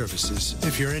pet services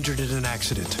if you're injured in an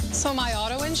accident. So my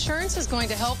auto insurance is going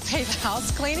to help pay the house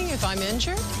cleaning if I'm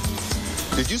injured?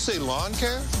 Did you say lawn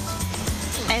care?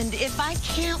 And if I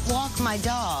can't walk my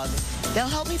dog, they'll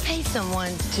help me pay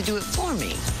someone to do it for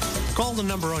me. Call the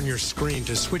number on your screen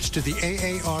to switch to the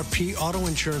AARP Auto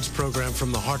Insurance Program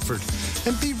from the Hartford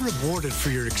and be rewarded for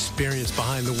your experience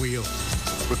behind the wheel.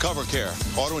 Recover Care,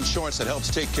 auto insurance that helps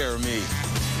take care of me.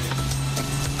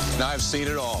 Now I've seen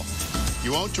it all.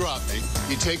 You won't drop me,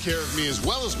 you take care of me as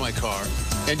well as my car,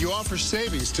 and you offer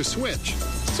savings to switch.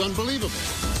 It's unbelievable.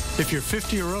 If you're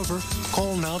 50 or over,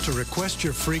 call now to request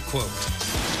your free quote.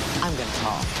 I'm going to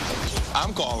call.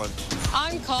 I'm calling.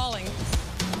 I'm calling.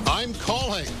 I'm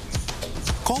calling.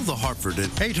 Call the Hartford at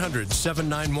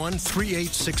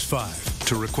 800-791-3865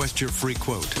 to request your free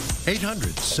quote.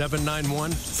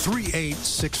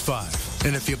 800-791-3865.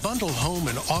 And if you bundle home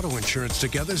and auto insurance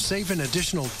together, save an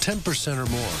additional 10% or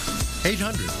more.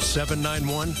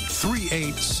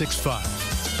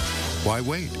 800-791-3865. Why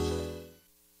wait?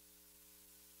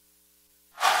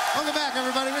 Welcome back,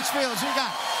 everybody. Rich Fields, who you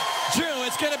got? Drew,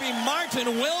 it's going to be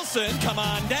Martin Wilson. Come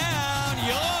on down.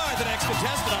 You're the next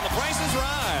contestant on The Price is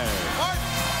Right. Martin.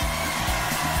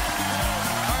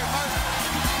 All right, Martin.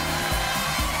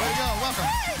 There you go. Welcome.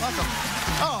 Welcome.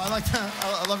 Oh, I like that.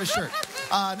 I love his shirt.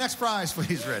 Next prize,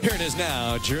 please, Rich. Here it is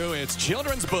now, Drew. It's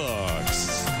children's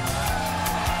books.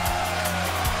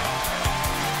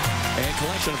 A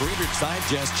collection of Reader's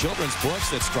Digest children's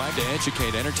books that strive to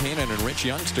educate, entertain, and enrich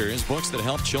youngsters. Books that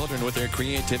help children with their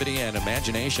creativity and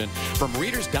imagination. From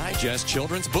Reader's Digest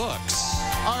children's books.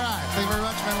 All right. Thank you very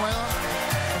much, Manuela.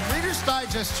 From Reader's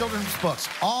Digest children's books.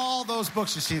 All those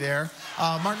books you see there.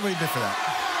 Martin, what do you bid for that?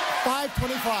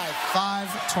 $5.25.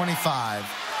 $5.25.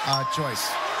 Joyce.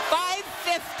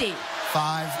 $5.50.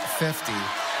 $5.50.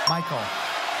 Michael.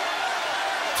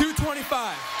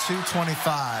 $2.25.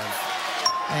 $2.25.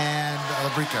 And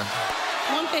Labrica.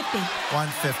 $1.50.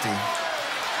 $1.50.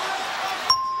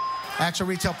 Actual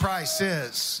retail price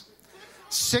is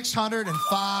 $605. Joyce,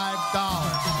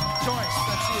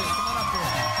 that's you. Come on up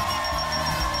here.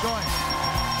 Joyce.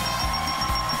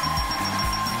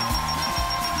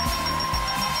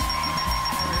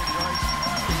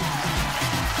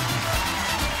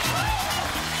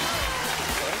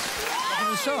 Welcome to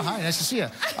the show. Hi, nice to see you.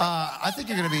 I think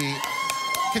you're going to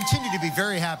continue to be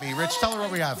very happy. Rich, tell her what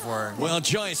we have for her. Well,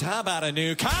 Joyce, how about a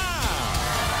new car?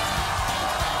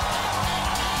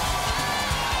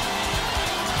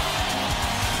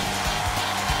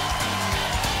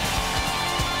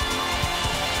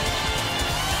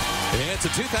 It's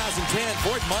a 2010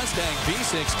 Ford Mustang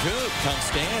V6 Coupe. Comes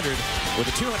standard with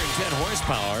a 210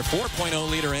 horsepower,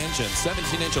 4.0-liter engine,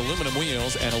 17-inch aluminum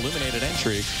wheels, and illuminated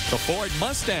entry. The Ford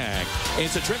Mustang.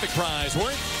 It's a terrific prize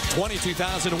worth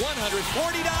 $22,140.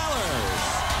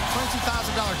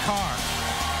 $22,000 car.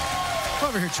 Come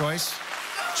over here, Joyce.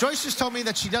 Joyce just told me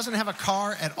that she doesn't have a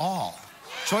car at all.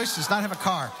 Joyce does not have a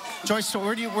car. Joyce, so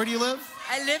where do you live?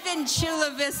 I live in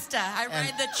Chula Vista. I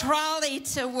ride the trolley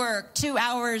to work 2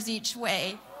 hours each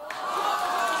way.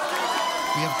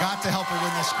 We have got to help her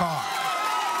win this car.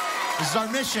 This is our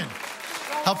mission.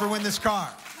 Help her win this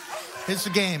car. It's a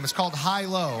game. It's called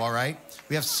High-Low, all right?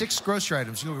 We have 6 grocery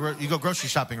items. You go grocery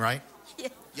shopping, right? Yeah.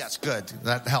 Yes, good.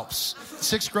 That helps.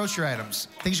 6 grocery items.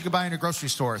 Things you can buy in a grocery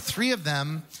store. 3 of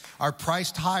them are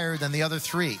priced higher than the other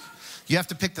 3. You have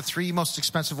to pick the 3 most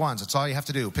expensive ones. That's all you have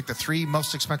to do. Pick the 3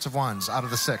 most expensive ones out of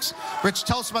the 6. Rich,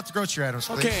 tell us about the grocery items,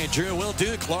 please. Okay, Drew, will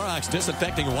do. Clorox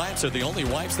disinfecting wipes are the only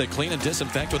wipes that clean and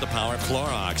disinfect with the power of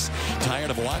Clorox. Tired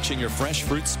of watching your fresh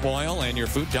fruit spoil and your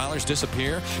food dollars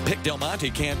disappear? Pick Del Monte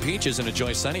canned peaches and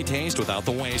enjoy sunny taste without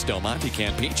the waste. Del Monte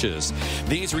canned peaches.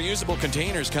 These reusable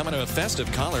containers come in a festive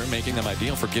color, making them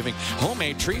ideal for giving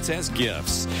homemade treats as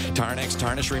gifts. Tarnex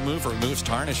Tarnish Remover removes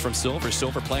tarnish from silver,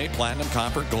 silver plate, platinum,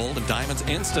 copper, gold, and diamonds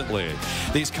instantly.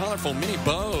 These colorful mini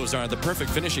bows are the perfect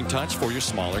finishing touch for your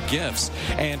smaller gifts.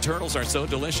 And turtles are so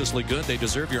deliciously good, they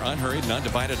deserve your unhurried and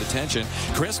undivided attention.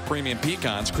 Crisp premium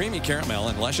pecans, creamy caramel,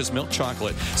 and luscious milk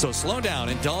chocolate. So slow down,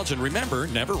 indulge, and remember,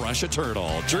 never rush a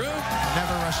turtle. Drew?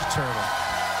 Never rush a turtle.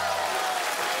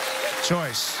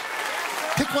 Joyce,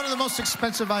 pick one of the most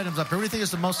expensive items up here. What do you think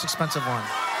is the most expensive one?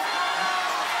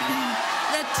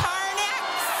 The Tarnex.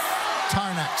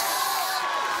 Tarnex.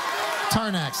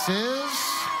 Tarnex is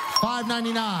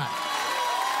 $5.99.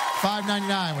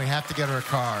 $5.99. We have to get her a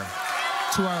car.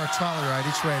 2-hour trolley ride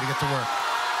each way to get to work.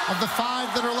 Of the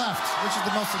 5 that are left, which is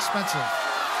the most expensive?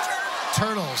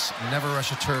 Turtles. Never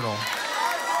rush a turtle.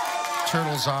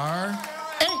 Turtles are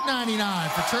 $8.99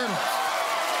 for turtles.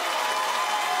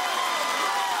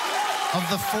 Of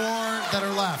the 4 that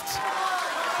are left,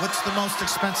 what's the most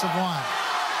expensive one?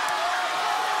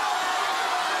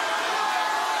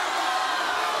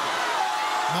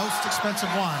 Most expensive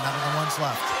one out of the ones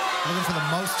left. Looking for the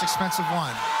most expensive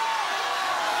one.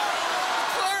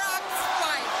 Clorox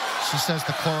wipes. She says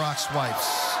the Clorox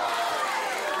wipes.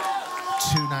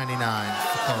 $2.99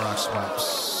 for Clorox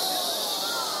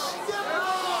wipes.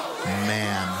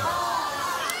 Man.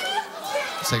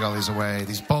 Let's take all these away.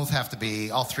 These both have to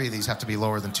be, all three of these have to be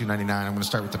lower than $2.99. I'm going to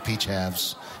start with the peach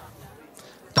halves.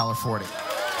 $1.40.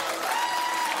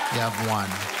 You have one.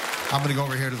 I'm going to go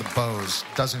over here to the bows.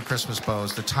 Dozen Christmas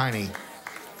bows. They're tiny.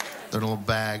 They're in a little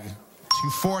bag.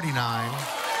 $2.49.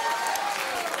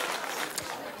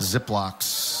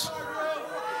 Ziplocs.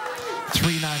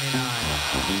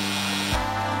 $3.99.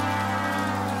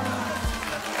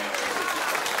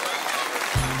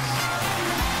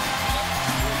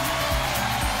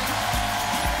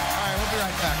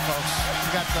 Back, folks. We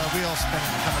got the wheel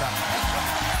spinning coming up.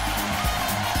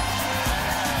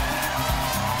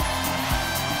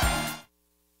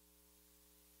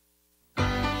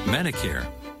 Medicare.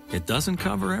 It doesn't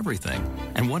cover everything.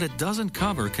 And what it doesn't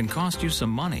cover can cost you some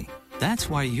money. That's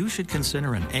why you should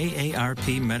consider an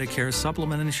AARP Medicare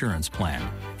Supplement Insurance Plan,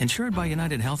 insured by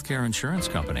United Healthcare Insurance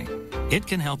Company. It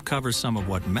can help cover some of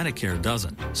what Medicare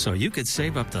doesn't, so you could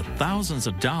save up to thousands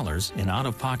of dollars in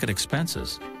out-of-pocket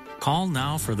expenses. Call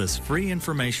now for this free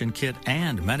information kit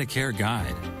and Medicare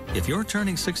guide. If you're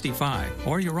turning 65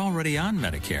 or you're already on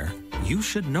Medicare, you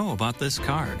should know about this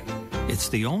card. It's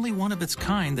the only one of its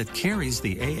kind that carries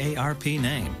the AARP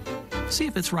name. See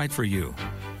if it's right for you.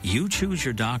 You choose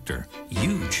your doctor.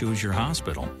 You choose your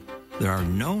hospital. There are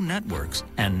no networks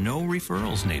and no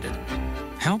referrals needed.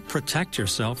 Help protect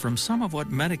yourself from some of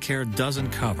what Medicare doesn't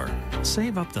cover.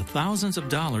 Save up to thousands of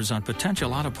dollars on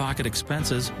potential out-of-pocket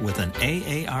expenses with an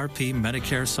AARP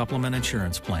Medicare Supplement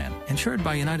Insurance Plan, insured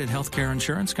by United Healthcare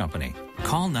Insurance Company.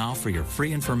 Call now for your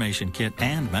free information kit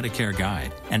and Medicare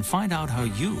guide and find out how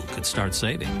you could start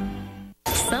saving.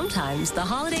 Sometimes the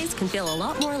holidays can feel a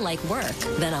lot more like work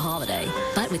than a holiday.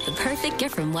 But with the perfect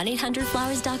gift from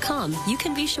 1-800-Flowers.com, you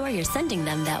can be sure you're sending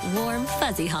them that warm,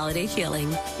 fuzzy holiday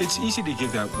feeling. It's easy to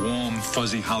give that warm,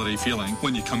 fuzzy holiday feeling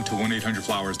when you come to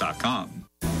 1-800-Flowers.com.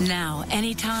 Now,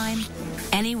 anytime,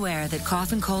 anywhere that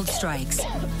cough and cold strikes.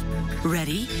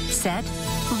 Ready, set,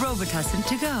 Robitussin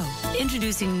to go.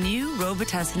 Introducing new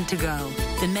Robitussin to go.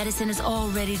 The medicine is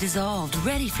already dissolved,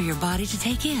 ready for your body to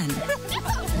take in.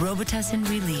 Robitussin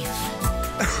Relief.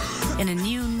 In a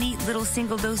new, neat little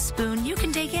single-dose spoon you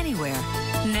can take anywhere.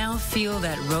 Now feel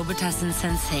that Robitussin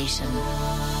sensation.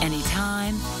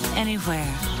 Anytime,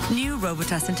 anywhere. New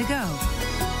Robitussin to go.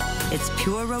 It's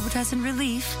pure Robitussin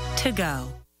Relief to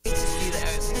go.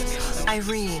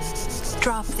 Irene,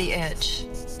 drop the itch.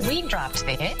 We dropped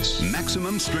the itch.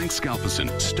 Maximum Strength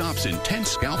Scalpicin stops intense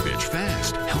scalp itch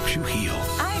fast, helps you heal.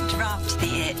 I dropped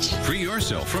the itch. Free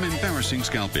yourself from embarrassing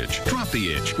scalp itch. Drop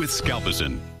the itch with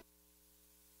Scalpicin.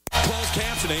 Closed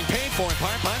captioning paid for in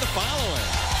part by the following.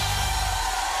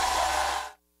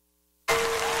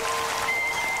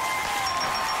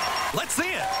 Let's see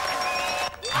it.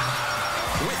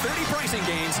 With 30 pricing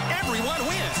games, everyone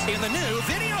wins in the new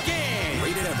video game.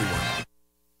 Rated everyone.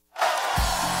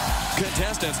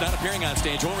 Contestants not appearing on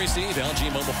stage will receive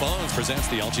LG Mobile Phones presents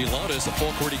the LG Lotus, a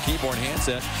full QWERTY keyboard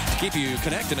handset to keep you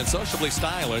connected and sociably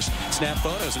stylish. Snap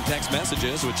photos and text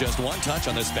messages with just one touch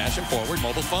on this fashion-forward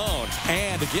mobile phone.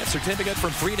 And a gift certificate from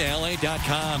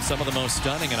FreeDayLA.com. Some of the most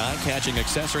stunning and eye-catching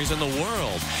accessories in the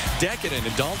world. Decadent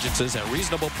indulgences at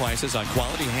reasonable prices on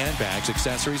quality handbags,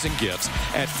 accessories, and gifts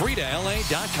at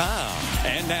FreeDayLA.com.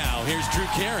 And now, here's Drew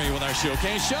Carey with our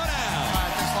Showcase Showdown. All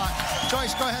right, thanks a lot.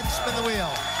 Joyce, go ahead and spin the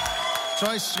wheel.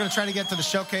 Joyce is going to try to get to the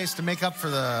showcase to make up for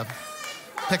the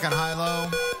pick on high-low.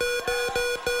 Nope.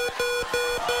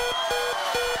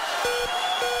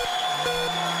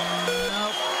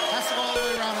 Has to go all the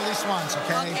way around at least once,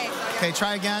 okay? Okay,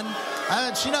 try again.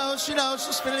 She knows. She'll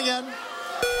spin it again.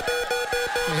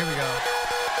 Okay, here we go.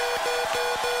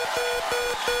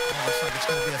 Looks like it's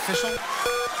going to be official.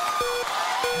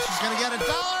 And she's going to get $1.15.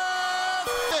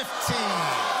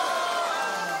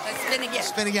 Spin again.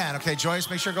 Spin again. Okay, Joyce,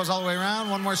 make sure it goes all the way around.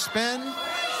 One more spin. Come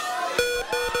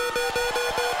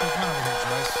on over here,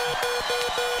 Joyce.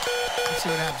 Let's see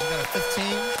what happens. You got a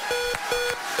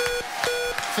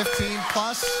 15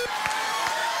 plus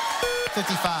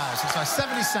 55. So it's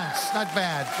 70 cents. Not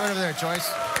bad. Right over there, Joyce.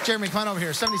 Jeremy, come on over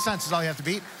here. 70 cents is all you have to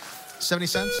beat. 70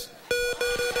 cents.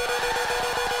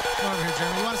 Come on over here,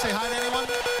 Jeremy. You want to say hi to anyone?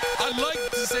 I'd like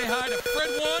to say hi to Fred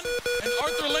One and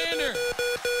Arthur Lander.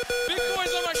 Big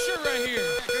boys on my shirt right here.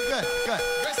 Good. The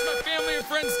rest of my family and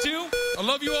friends, too. I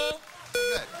love you all.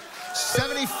 Good.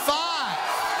 75.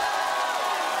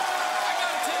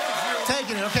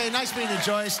 Taking it. Okay, nice meeting you,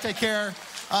 Joyce. Take care.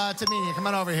 Tamina, come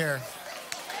on over here.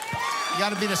 You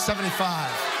got to beat a 75.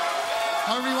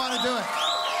 However you want to do it.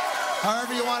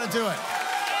 However you want to do it.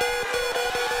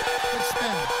 Good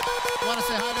spin. You want to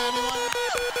say hi to anyone?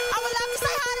 I would love to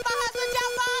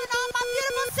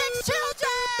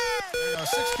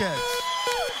kids.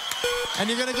 And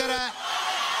you're going to get a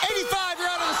 85 year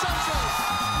out of the Sunshine.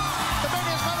 The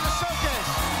Mania's coming to Showcase.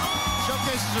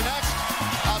 Showcases are next.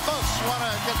 Folks, you want to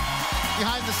get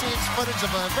behind-the-scenes footage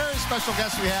of a very special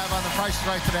guest we have on The Price is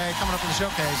Right today, coming up in the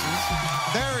Showcases.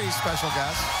 Very special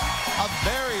guest. A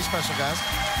very special guest.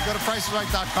 Go to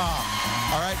PriceIsRight.com.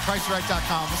 All right,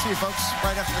 PriceIsRight.com. We'll see you, folks,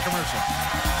 right after the commercial.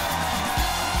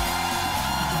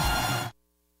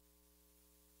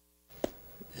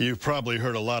 You've probably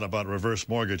heard a lot about reverse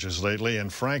mortgages lately,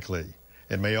 and frankly,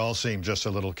 it may all seem just a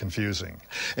little confusing.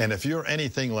 And if you're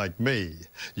anything like me,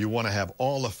 you want to have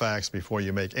all the facts before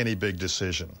you make any big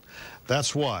decision.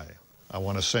 That's why I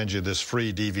want to send you this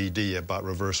free DVD about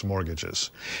reverse mortgages.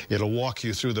 It'll walk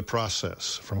you through the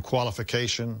process, from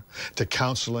qualification to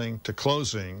counseling to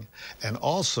closing, and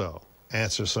also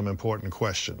answer some important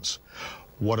questions.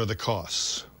 What are the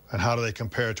costs? And how do they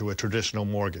compare to a traditional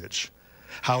mortgage?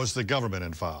 How is the government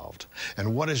involved?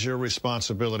 And what is your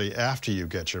responsibility after you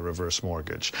get your reverse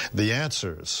mortgage? The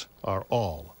answers are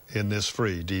all in this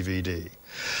free DVD.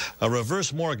 A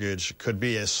reverse mortgage could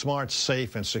be a smart,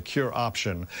 safe, and secure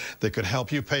option that could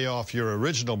help you pay off your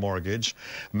original mortgage,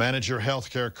 manage your health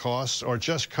care costs, or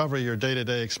just cover your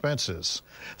day-to-day expenses.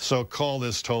 So call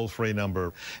this toll-free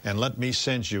number and let me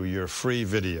send you your free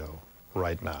video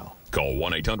right now. Call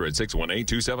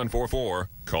 1-800-618-2744.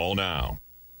 Call now.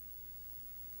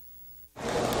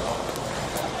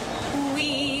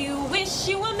 We wish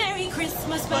you a Merry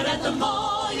Christmas, but at the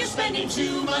mall you're spending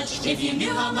too much. If you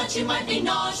knew how much you might be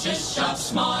nauseous, shop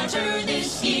smarter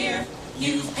this year.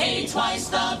 You've paid twice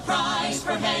the price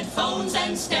for headphones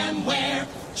and stemware.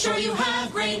 Sure, you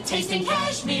have great taste in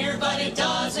cashmere, but it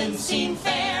doesn't seem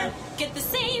fair. Get the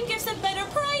same gifts at better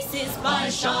prices by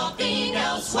shopping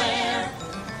elsewhere.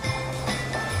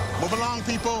 Move along,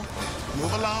 people.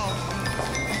 Move along.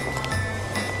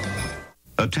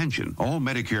 Attention, all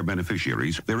Medicare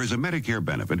beneficiaries, there is a Medicare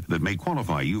benefit that may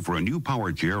qualify you for a new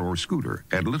power chair or scooter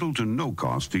at little to no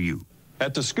cost to you.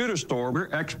 At the scooter store, we're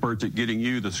experts at getting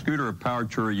you the scooter or power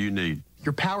chair you need.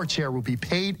 Your power chair will be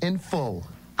paid in full.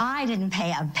 I didn't pay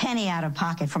a penny out of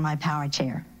pocket for my power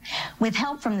chair. With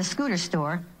help from the scooter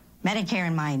store, Medicare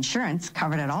and my insurance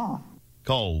covered it all.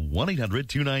 Call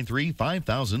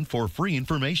 1-800-293-5000 for free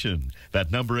information.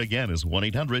 That number again is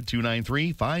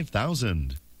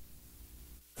 1-800-293-5000.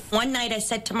 One night I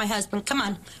said to my husband, come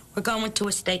on, we're going to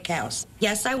a steakhouse.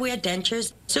 Yes, I wear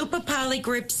dentures. Super Poly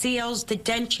Grip seals the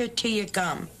denture to your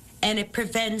gum, and it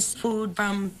prevents food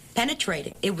from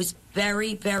penetrating. It was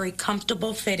very, very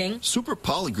comfortable fitting. Super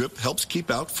Poly Grip helps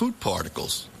keep out food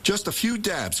particles. Just a few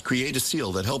dabs create a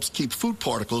seal that helps keep food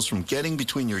particles from getting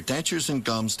between your dentures and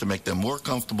gums to make them more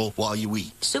comfortable while you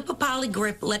eat. Super Poly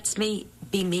Grip lets me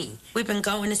be me. We've been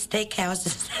going to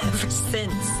steakhouses ever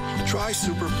since. Try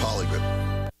Super Poly Grip.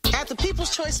 At the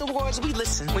People's Choice Awards, we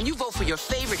listen when you vote for your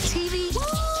favorite TV,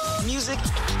 music,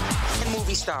 and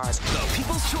movie stars. The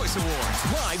People's Choice Awards,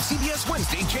 live CBS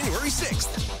Wednesday, January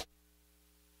 6th.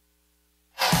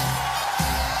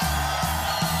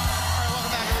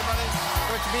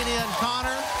 Media and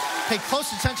Connor. Pay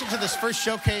close attention to this first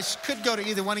showcase. Could go to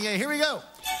either one of you. Here we go.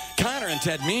 Connor and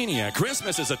Ted Mania.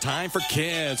 Christmas is a time for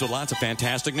kids with lots of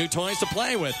fantastic new toys to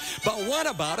play with. But what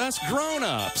about us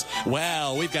grown-ups?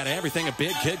 Well, we've got everything a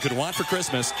big kid could want for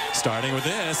Christmas, starting with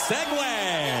this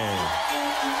Segway.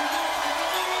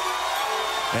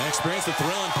 And experience the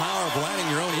thrill and power of riding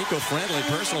your own eco-friendly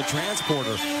personal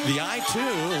transporter. The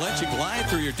i2 lets you glide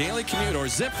through your daily commute or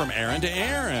zip from errand to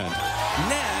errand.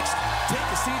 Next, take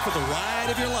a seat for the ride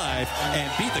of your life and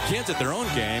beat the kids at their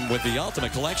own game with the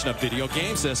ultimate collection of video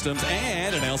game systems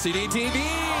and an LCD TV.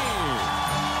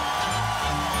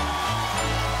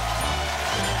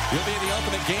 You'll be the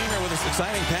ultimate gamer with this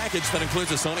exciting package that includes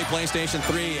a Sony PlayStation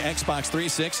 3, Xbox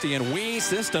 360, and Wii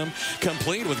system,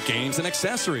 complete with games and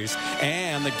accessories.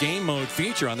 And the game mode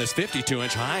feature on this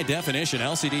 52-inch high-definition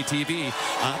LCD TV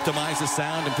optimizes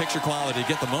sound and picture quality to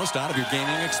get the most out of your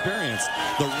gaming experience.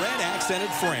 The red accented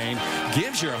frame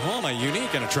gives your home a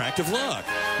unique and attractive look.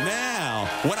 Now,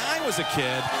 when I was a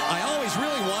kid, I always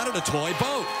really wanted a toy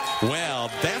boat. Well,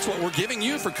 that's what we're giving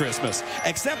you for Christmas,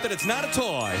 except that it's not a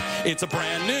toy. It's a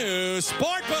brand new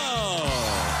sport boat.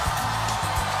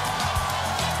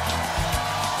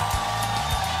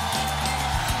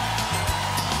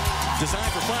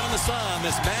 Designed for fun in the sun,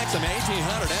 this Maxim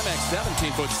 1800 MX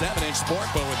 17-foot 7-inch sport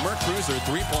boat with Merc Cruiser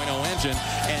 3.0 engine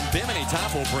and Bimini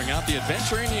top will bring out the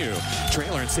adventure in you.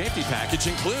 Trailer and safety package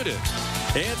included.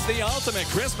 It's the ultimate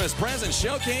Christmas present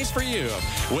showcase for you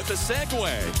with the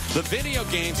Segway, the video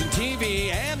games and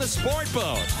TV, and the sport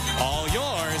boat. All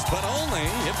yours, but only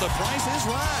if the price is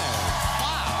right.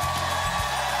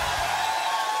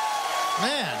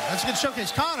 Man. That's a good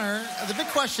showcase. Connor, the big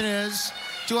question is,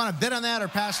 do you want to bid on that or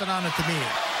pass it on at the meeting?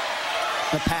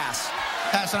 The pass.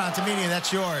 Pass it on to meeting,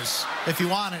 that's yours. If you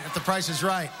want it, if the price is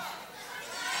right.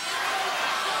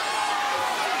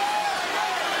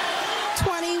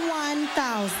 $21,000.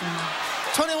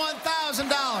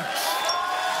 $21,000.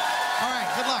 All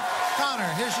right, good luck. Connor,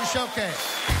 here's your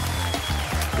showcase.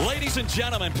 Ladies and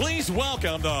gentlemen, please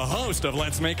welcome the host of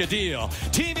Let's Make a Deal,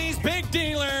 TV's big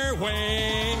dealer,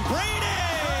 Wayne Brady.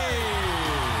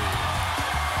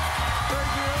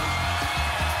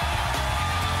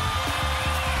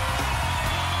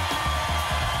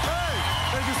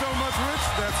 Thank you so much, Rich.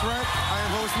 That's right. I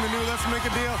am hosting the new Let's Make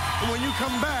a Deal. And when you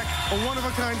come back, a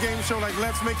one-of-a-kind game show like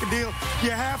Let's Make a Deal,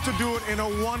 you have to do it in a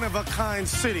one-of-a-kind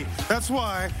city. That's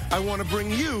why I want to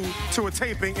bring you to a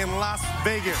taping in Las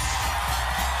Vegas.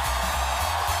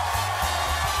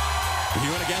 You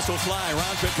and a guest will fly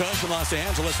round-trip coach from Los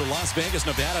Angeles to Las Vegas,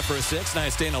 Nevada for a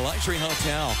 6-night stay in a luxury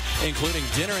hotel, including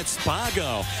dinner at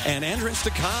Spago and entrance to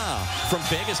Ka. From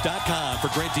Vegas.com for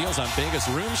great deals on Vegas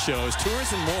room shows,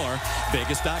 tours, and more.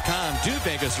 Vegas.com. Do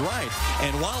Vegas right.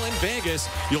 And while in Vegas,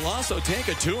 you'll also take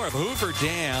a tour of Hoover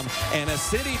Dam and a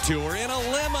city tour in a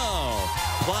limo.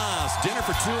 Plus, dinner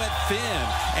for two at Finn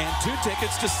and 2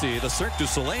 tickets to see the Cirque du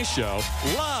Soleil show,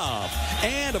 Love.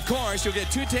 And, of course, you'll get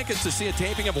 2 tickets to see a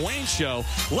taping of Wayne's show,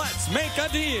 Let's Make a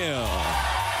Deal.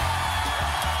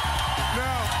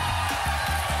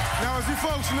 Now, as you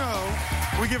folks know,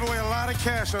 we give away a lot of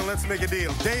cash on Let's Make a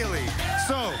Deal daily.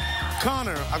 So,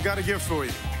 Connor, I've got a gift for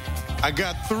you. I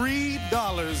got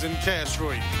 $3 in cash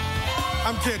for you.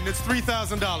 I'm kidding. It's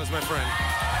 $3,000, my friend.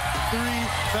 $3,000.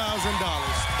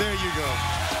 There you go.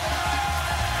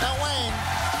 Now, Wayne,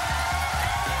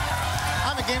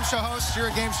 I'm a game show host. You're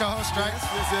a game show host, right?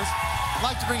 Yes. I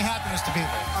like to bring happiness to people.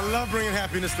 I love bringing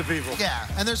happiness to people. Yeah,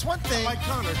 and there's one thing. I like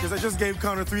Connor, because I just gave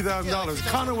Connor $3,000. Yeah,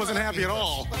 Connor wasn't happy at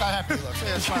all. Look how happy he looks.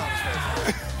 Yeah, smile on his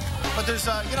face. But there's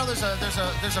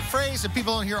a phrase that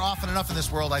people don't hear often enough in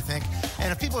this world, I think.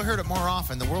 And if people heard it more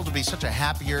often, the world would be such a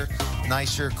happier,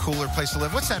 nicer, cooler place to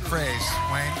live. What's that phrase,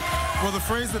 Wayne? Well, the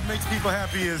phrase that makes people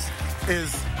happy is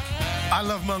I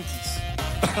love monkeys.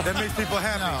 That makes people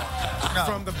happy. No.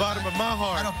 From the bottom of my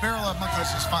heart. I know barrel of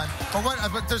monkeys is fun.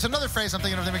 But there's another phrase I'm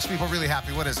thinking of that makes people really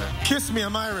happy. What is it? Kiss me,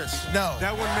 I'm Irish. No.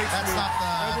 That one makes that's me... Not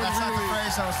the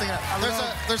phrase I was thinking of.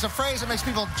 There's a phrase that makes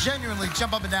people genuinely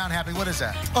jump up and down happy. What is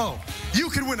that? Oh,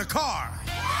 you could win a car. You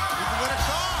can win a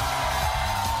car.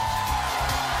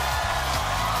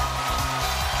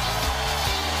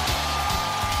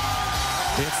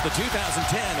 It's the 2010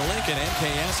 Lincoln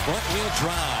MKS front-wheel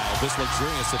drive. This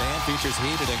luxurious sedan features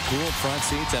heated and cooled front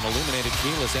seats and illuminated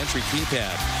keyless entry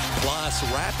keypad. Plus,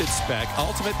 rapid spec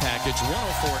ultimate package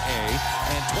 104A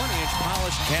and 20-inch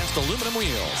polished cast aluminum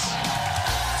wheels.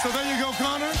 So there you go,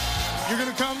 Connor. You're going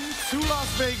to come to Las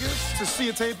Vegas to see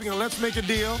a taping of Let's Make a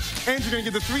Deal, and you're going to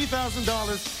get the $3,000,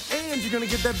 and you're going to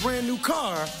get that brand new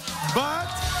car, but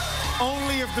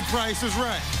only if the price is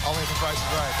right. Only if the price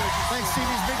is right. Thanks,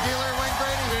 TV's big dealer, Wayne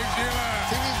Brady. Big dealer.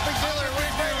 TV's big dealer,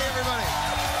 Wayne Brady, everybody.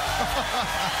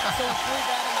 So include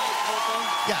that in my quote?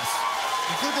 Yes.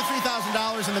 Include the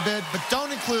 $3,000 in the bid, but don't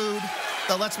include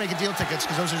the Let's Make a Deal tickets,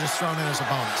 because those are just thrown in as a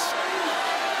bonus.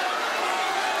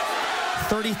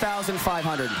 $30,500.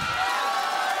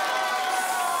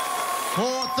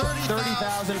 For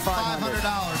 $30,500.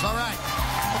 All right.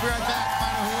 We'll be right back.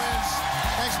 Find out who wins.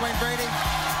 Thanks, Wayne Brady.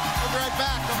 We'll be right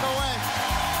back. Don't go away.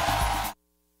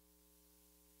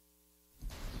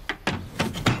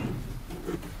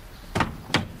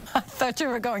 I thought you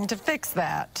were going to fix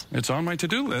that. It's on my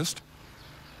to-do list.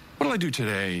 What'll I do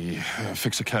today?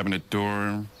 Fix a cabinet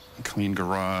door, clean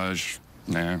garage.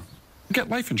 Nah. Get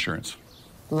life insurance.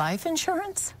 Life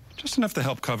insurance? Just enough to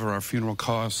help cover our funeral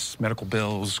costs, medical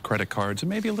bills, credit cards, and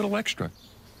maybe a little extra.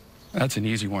 That's an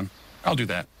easy one. I'll do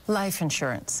that. Life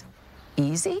insurance.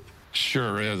 Easy?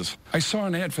 Sure is. I saw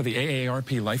an ad for the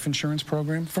AARP life insurance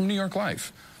program from New York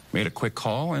Life. Made a quick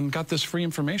call and got this free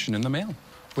information in the mail.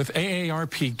 With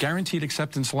AARP Guaranteed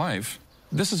Acceptance Life,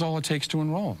 this is all it takes to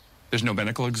enroll. There's no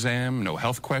medical exam, no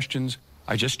health questions.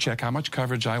 I just check how much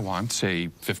coverage I want, say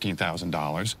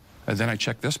 $15,000. And then I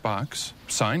check this box,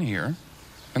 sign here,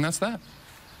 and that's that.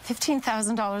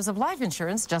 $15,000 of life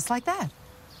insurance just like that.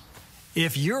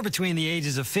 If you're between the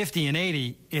ages of 50 and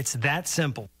 80, it's that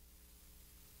simple.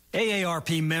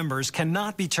 AARP members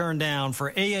cannot be turned down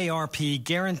for AARP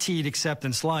Guaranteed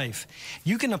Acceptance Life.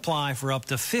 You can apply for up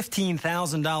to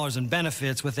 $15,000 in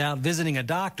benefits without visiting a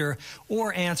doctor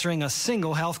or answering a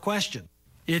single health question.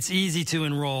 It's easy to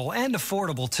enroll and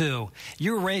affordable, too.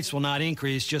 Your rates will not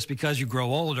increase just because you grow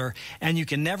older, and you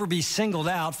can never be singled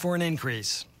out for an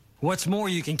increase. What's more,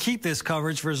 you can keep this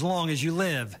coverage for as long as you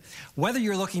live. Whether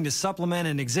you're looking to supplement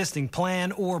an existing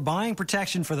plan or buying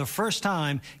protection for the first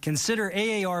time, consider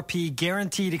AARP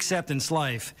Guaranteed Acceptance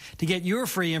Life. To get your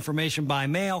free information by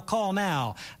mail, call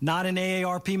now. Not an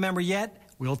AARP member yet?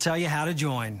 We'll tell you how to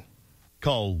join.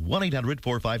 Call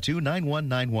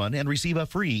 1-800-452-9191 and receive a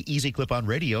free Easy Clip-On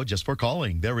radio just for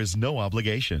calling. There is no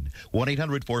obligation.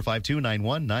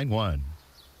 1-800-452-9191.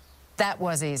 That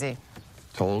was easy.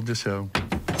 Told you so.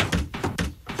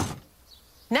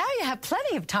 Now you have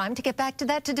plenty of time to get back to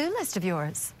that to-do list of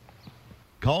yours.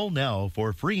 Call now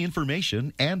for free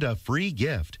information and a free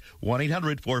gift.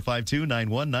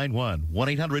 1-800-452-9191.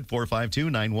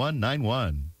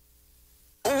 1-800-452-9191.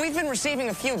 We've been receiving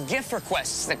a few gift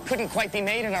requests that couldn't quite be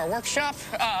made in our workshop.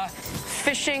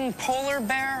 Fishing polar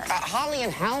bear, holly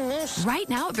and hound moose. Right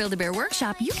now at Build-A-Bear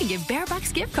Workshop, you can give Bear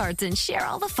Bucks gift cards and share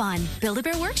all the fun.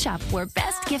 Build-A-Bear Workshop, where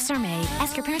best gifts are made.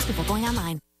 Ask your parents before going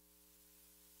online.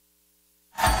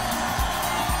 Thanks,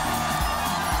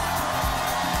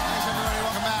 everybody.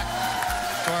 Welcome back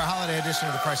to our holiday edition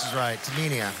of The Price is Right.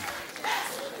 Tamenia.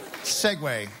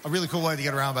 Segway, a really cool way to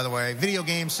get around, by the way. Video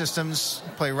game systems,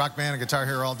 play Rock Band and Guitar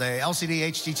Hero all day. LCD,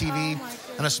 HDTV,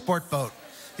 and a sport boat.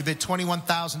 You bid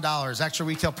 $21,000. Actual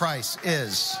retail price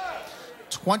is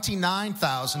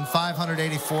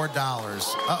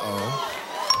 $29,584.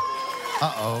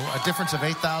 Uh-oh. A difference of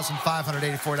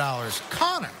 $8,584.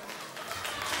 Connor.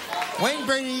 Wayne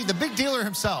Brady, the big dealer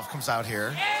himself, comes out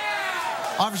here.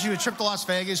 Offers you a trip to Las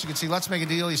Vegas. You can see Let's Make a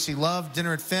Deal. You see Love,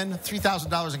 Dinner at Finn.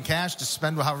 $3,000 in cash to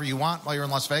spend however you want while you're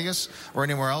in Las Vegas or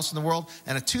anywhere else in the world.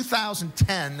 And a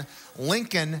 2010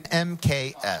 Lincoln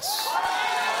MKS.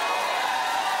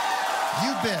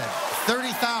 You bid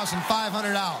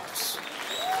 $30,500.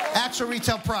 Actual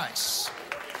retail price,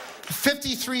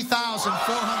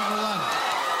 $53,411.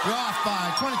 You're off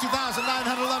by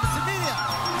 $22,911. Tamenia.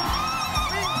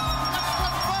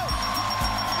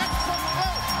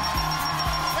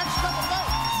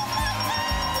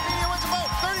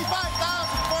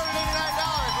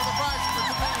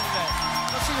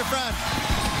 Your friend.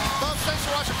 Folks, thanks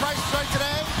for watching Price is Right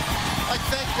today. I'd like to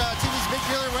thank TV's big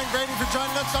dealer, Wayne Brady, for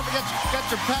joining us. Don't forget to get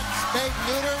your pets spayed and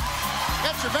neutered.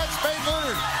 Get your pets spayed and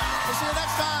neutered. We'll see you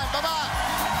next time. Bye-bye.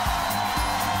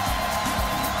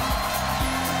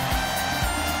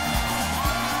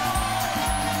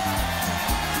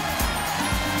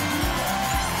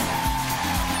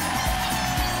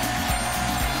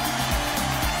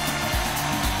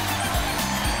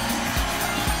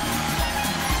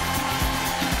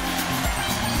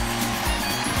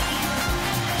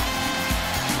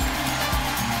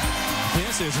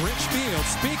 This is Rich Field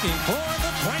speaking for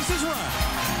The Price is Right,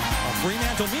 a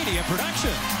Fremantle Media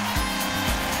production.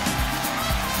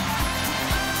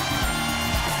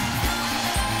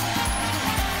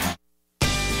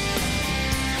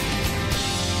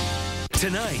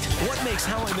 Tonight, what makes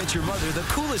How I Met Your Mother the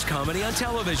coolest comedy on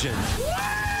television?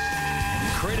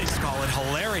 Critics call it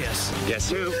hilarious.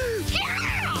 Guess who?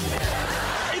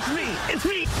 It's me! It's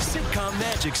me! Sitcom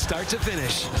magic start to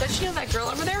finish. Does she know that girl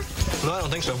over there? No, I don't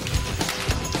think so.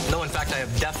 No, in fact, I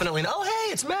have definitely... Oh,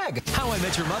 hey, it's Meg. How I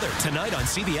Met Your Mother, tonight on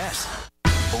CBS.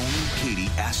 Only Katie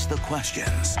asks the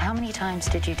questions. How many times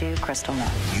did you do crystal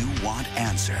meth? You want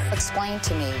answered. Explain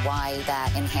to me why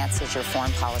that enhances your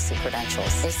foreign policy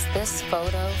credentials. Is this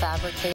photo fabricated?